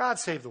 God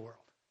saved the world,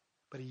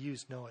 but he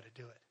used Noah to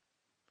do it.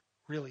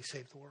 Really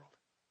saved the world.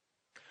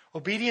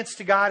 Obedience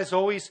to God is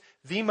always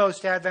the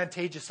most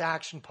advantageous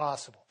action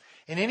possible.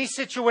 In any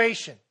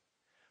situation,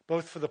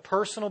 both for the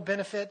personal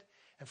benefit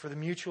and for the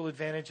mutual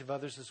advantage of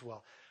others as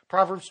well.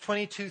 Proverbs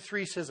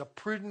 22:3 says, a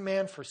prudent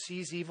man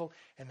foresees evil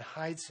and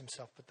hides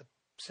himself, but the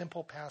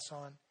simple pass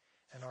on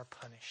and are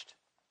punished.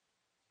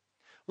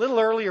 A little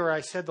earlier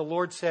I said the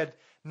Lord said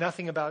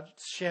nothing about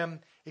Shem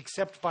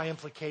except by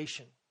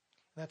implication.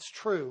 That's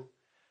true.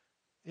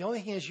 The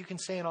only thing is you can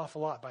say an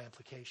awful lot by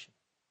implication.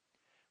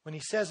 When he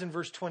says in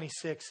verse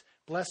 26,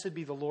 blessed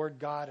be the Lord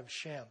God of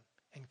Shem,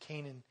 and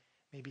Canaan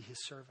may be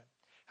his servant.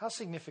 How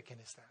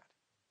significant is that?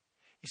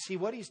 You see,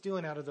 what he's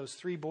doing out of those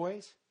 3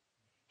 boys,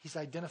 he's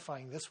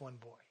identifying this one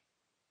boy.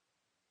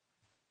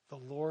 The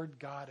Lord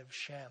God of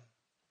Shem.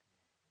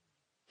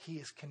 He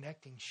is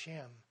connecting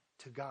Shem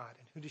to God.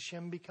 And who does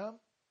Shem become?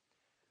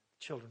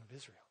 Children of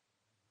Israel.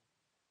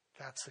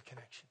 That's the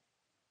connection.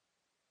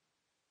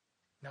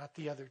 Not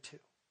the other 2.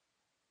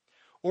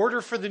 Order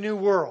for the new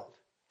world.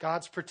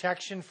 God's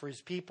protection for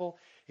his people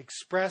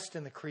expressed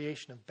in the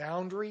creation of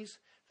boundaries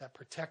that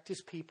protect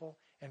his people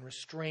and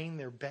restrain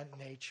their bent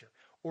nature.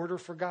 order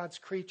for God's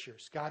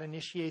creatures. God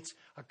initiates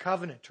a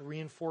covenant to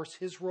reinforce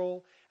his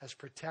role as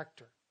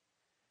protector.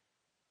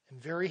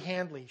 And very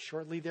handily,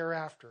 shortly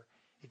thereafter,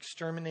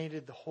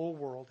 exterminated the whole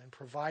world and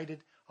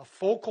provided a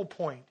focal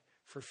point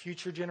for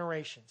future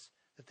generations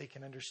that they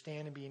can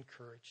understand and be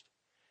encouraged.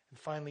 And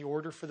finally,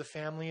 order for the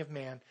family of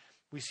man.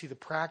 We see the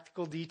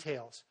practical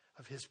details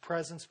of his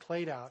presence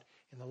played out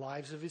in the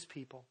lives of his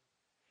people,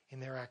 in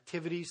their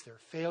activities, their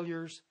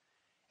failures,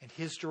 and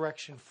his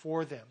direction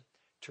for them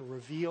to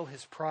reveal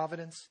his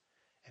providence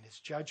and his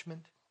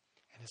judgment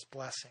and his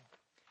blessing.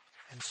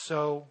 And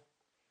so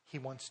he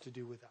wants to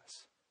do with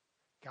us.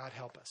 God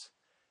help us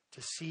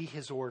to see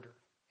his order,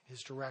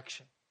 his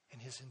direction,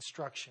 and his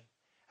instruction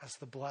as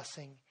the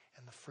blessing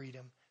and the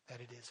freedom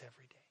that it is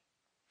every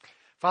day.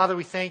 Father,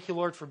 we thank you,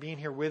 Lord, for being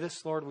here with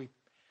us. Lord, we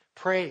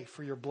pray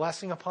for your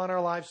blessing upon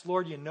our lives.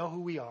 Lord, you know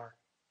who we are.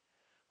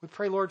 We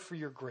pray, Lord, for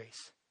your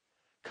grace.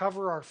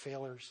 Cover our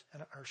failures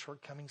and our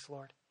shortcomings,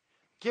 Lord.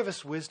 Give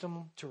us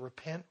wisdom to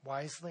repent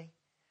wisely.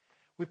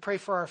 We pray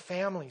for our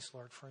families,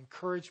 Lord, for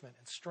encouragement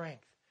and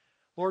strength.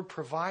 Lord,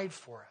 provide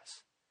for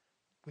us.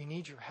 We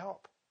need your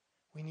help.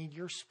 We need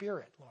your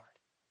Spirit, Lord,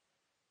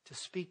 to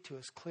speak to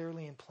us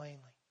clearly and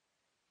plainly.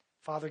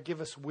 Father,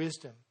 give us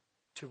wisdom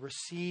to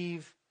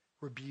receive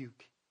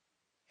rebuke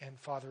and,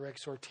 Father,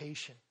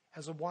 exhortation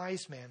as a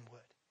wise man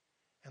would.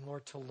 And,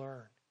 Lord, to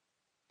learn.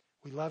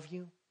 We love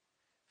you.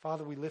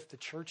 Father, we lift the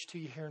church to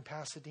you here in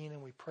Pasadena,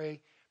 and we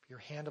pray for your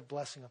hand of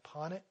blessing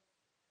upon it.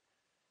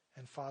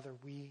 And, Father,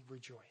 we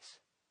rejoice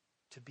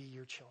to be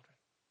your children.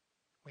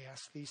 We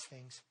ask these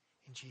things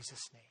in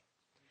Jesus'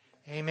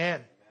 name.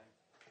 Amen.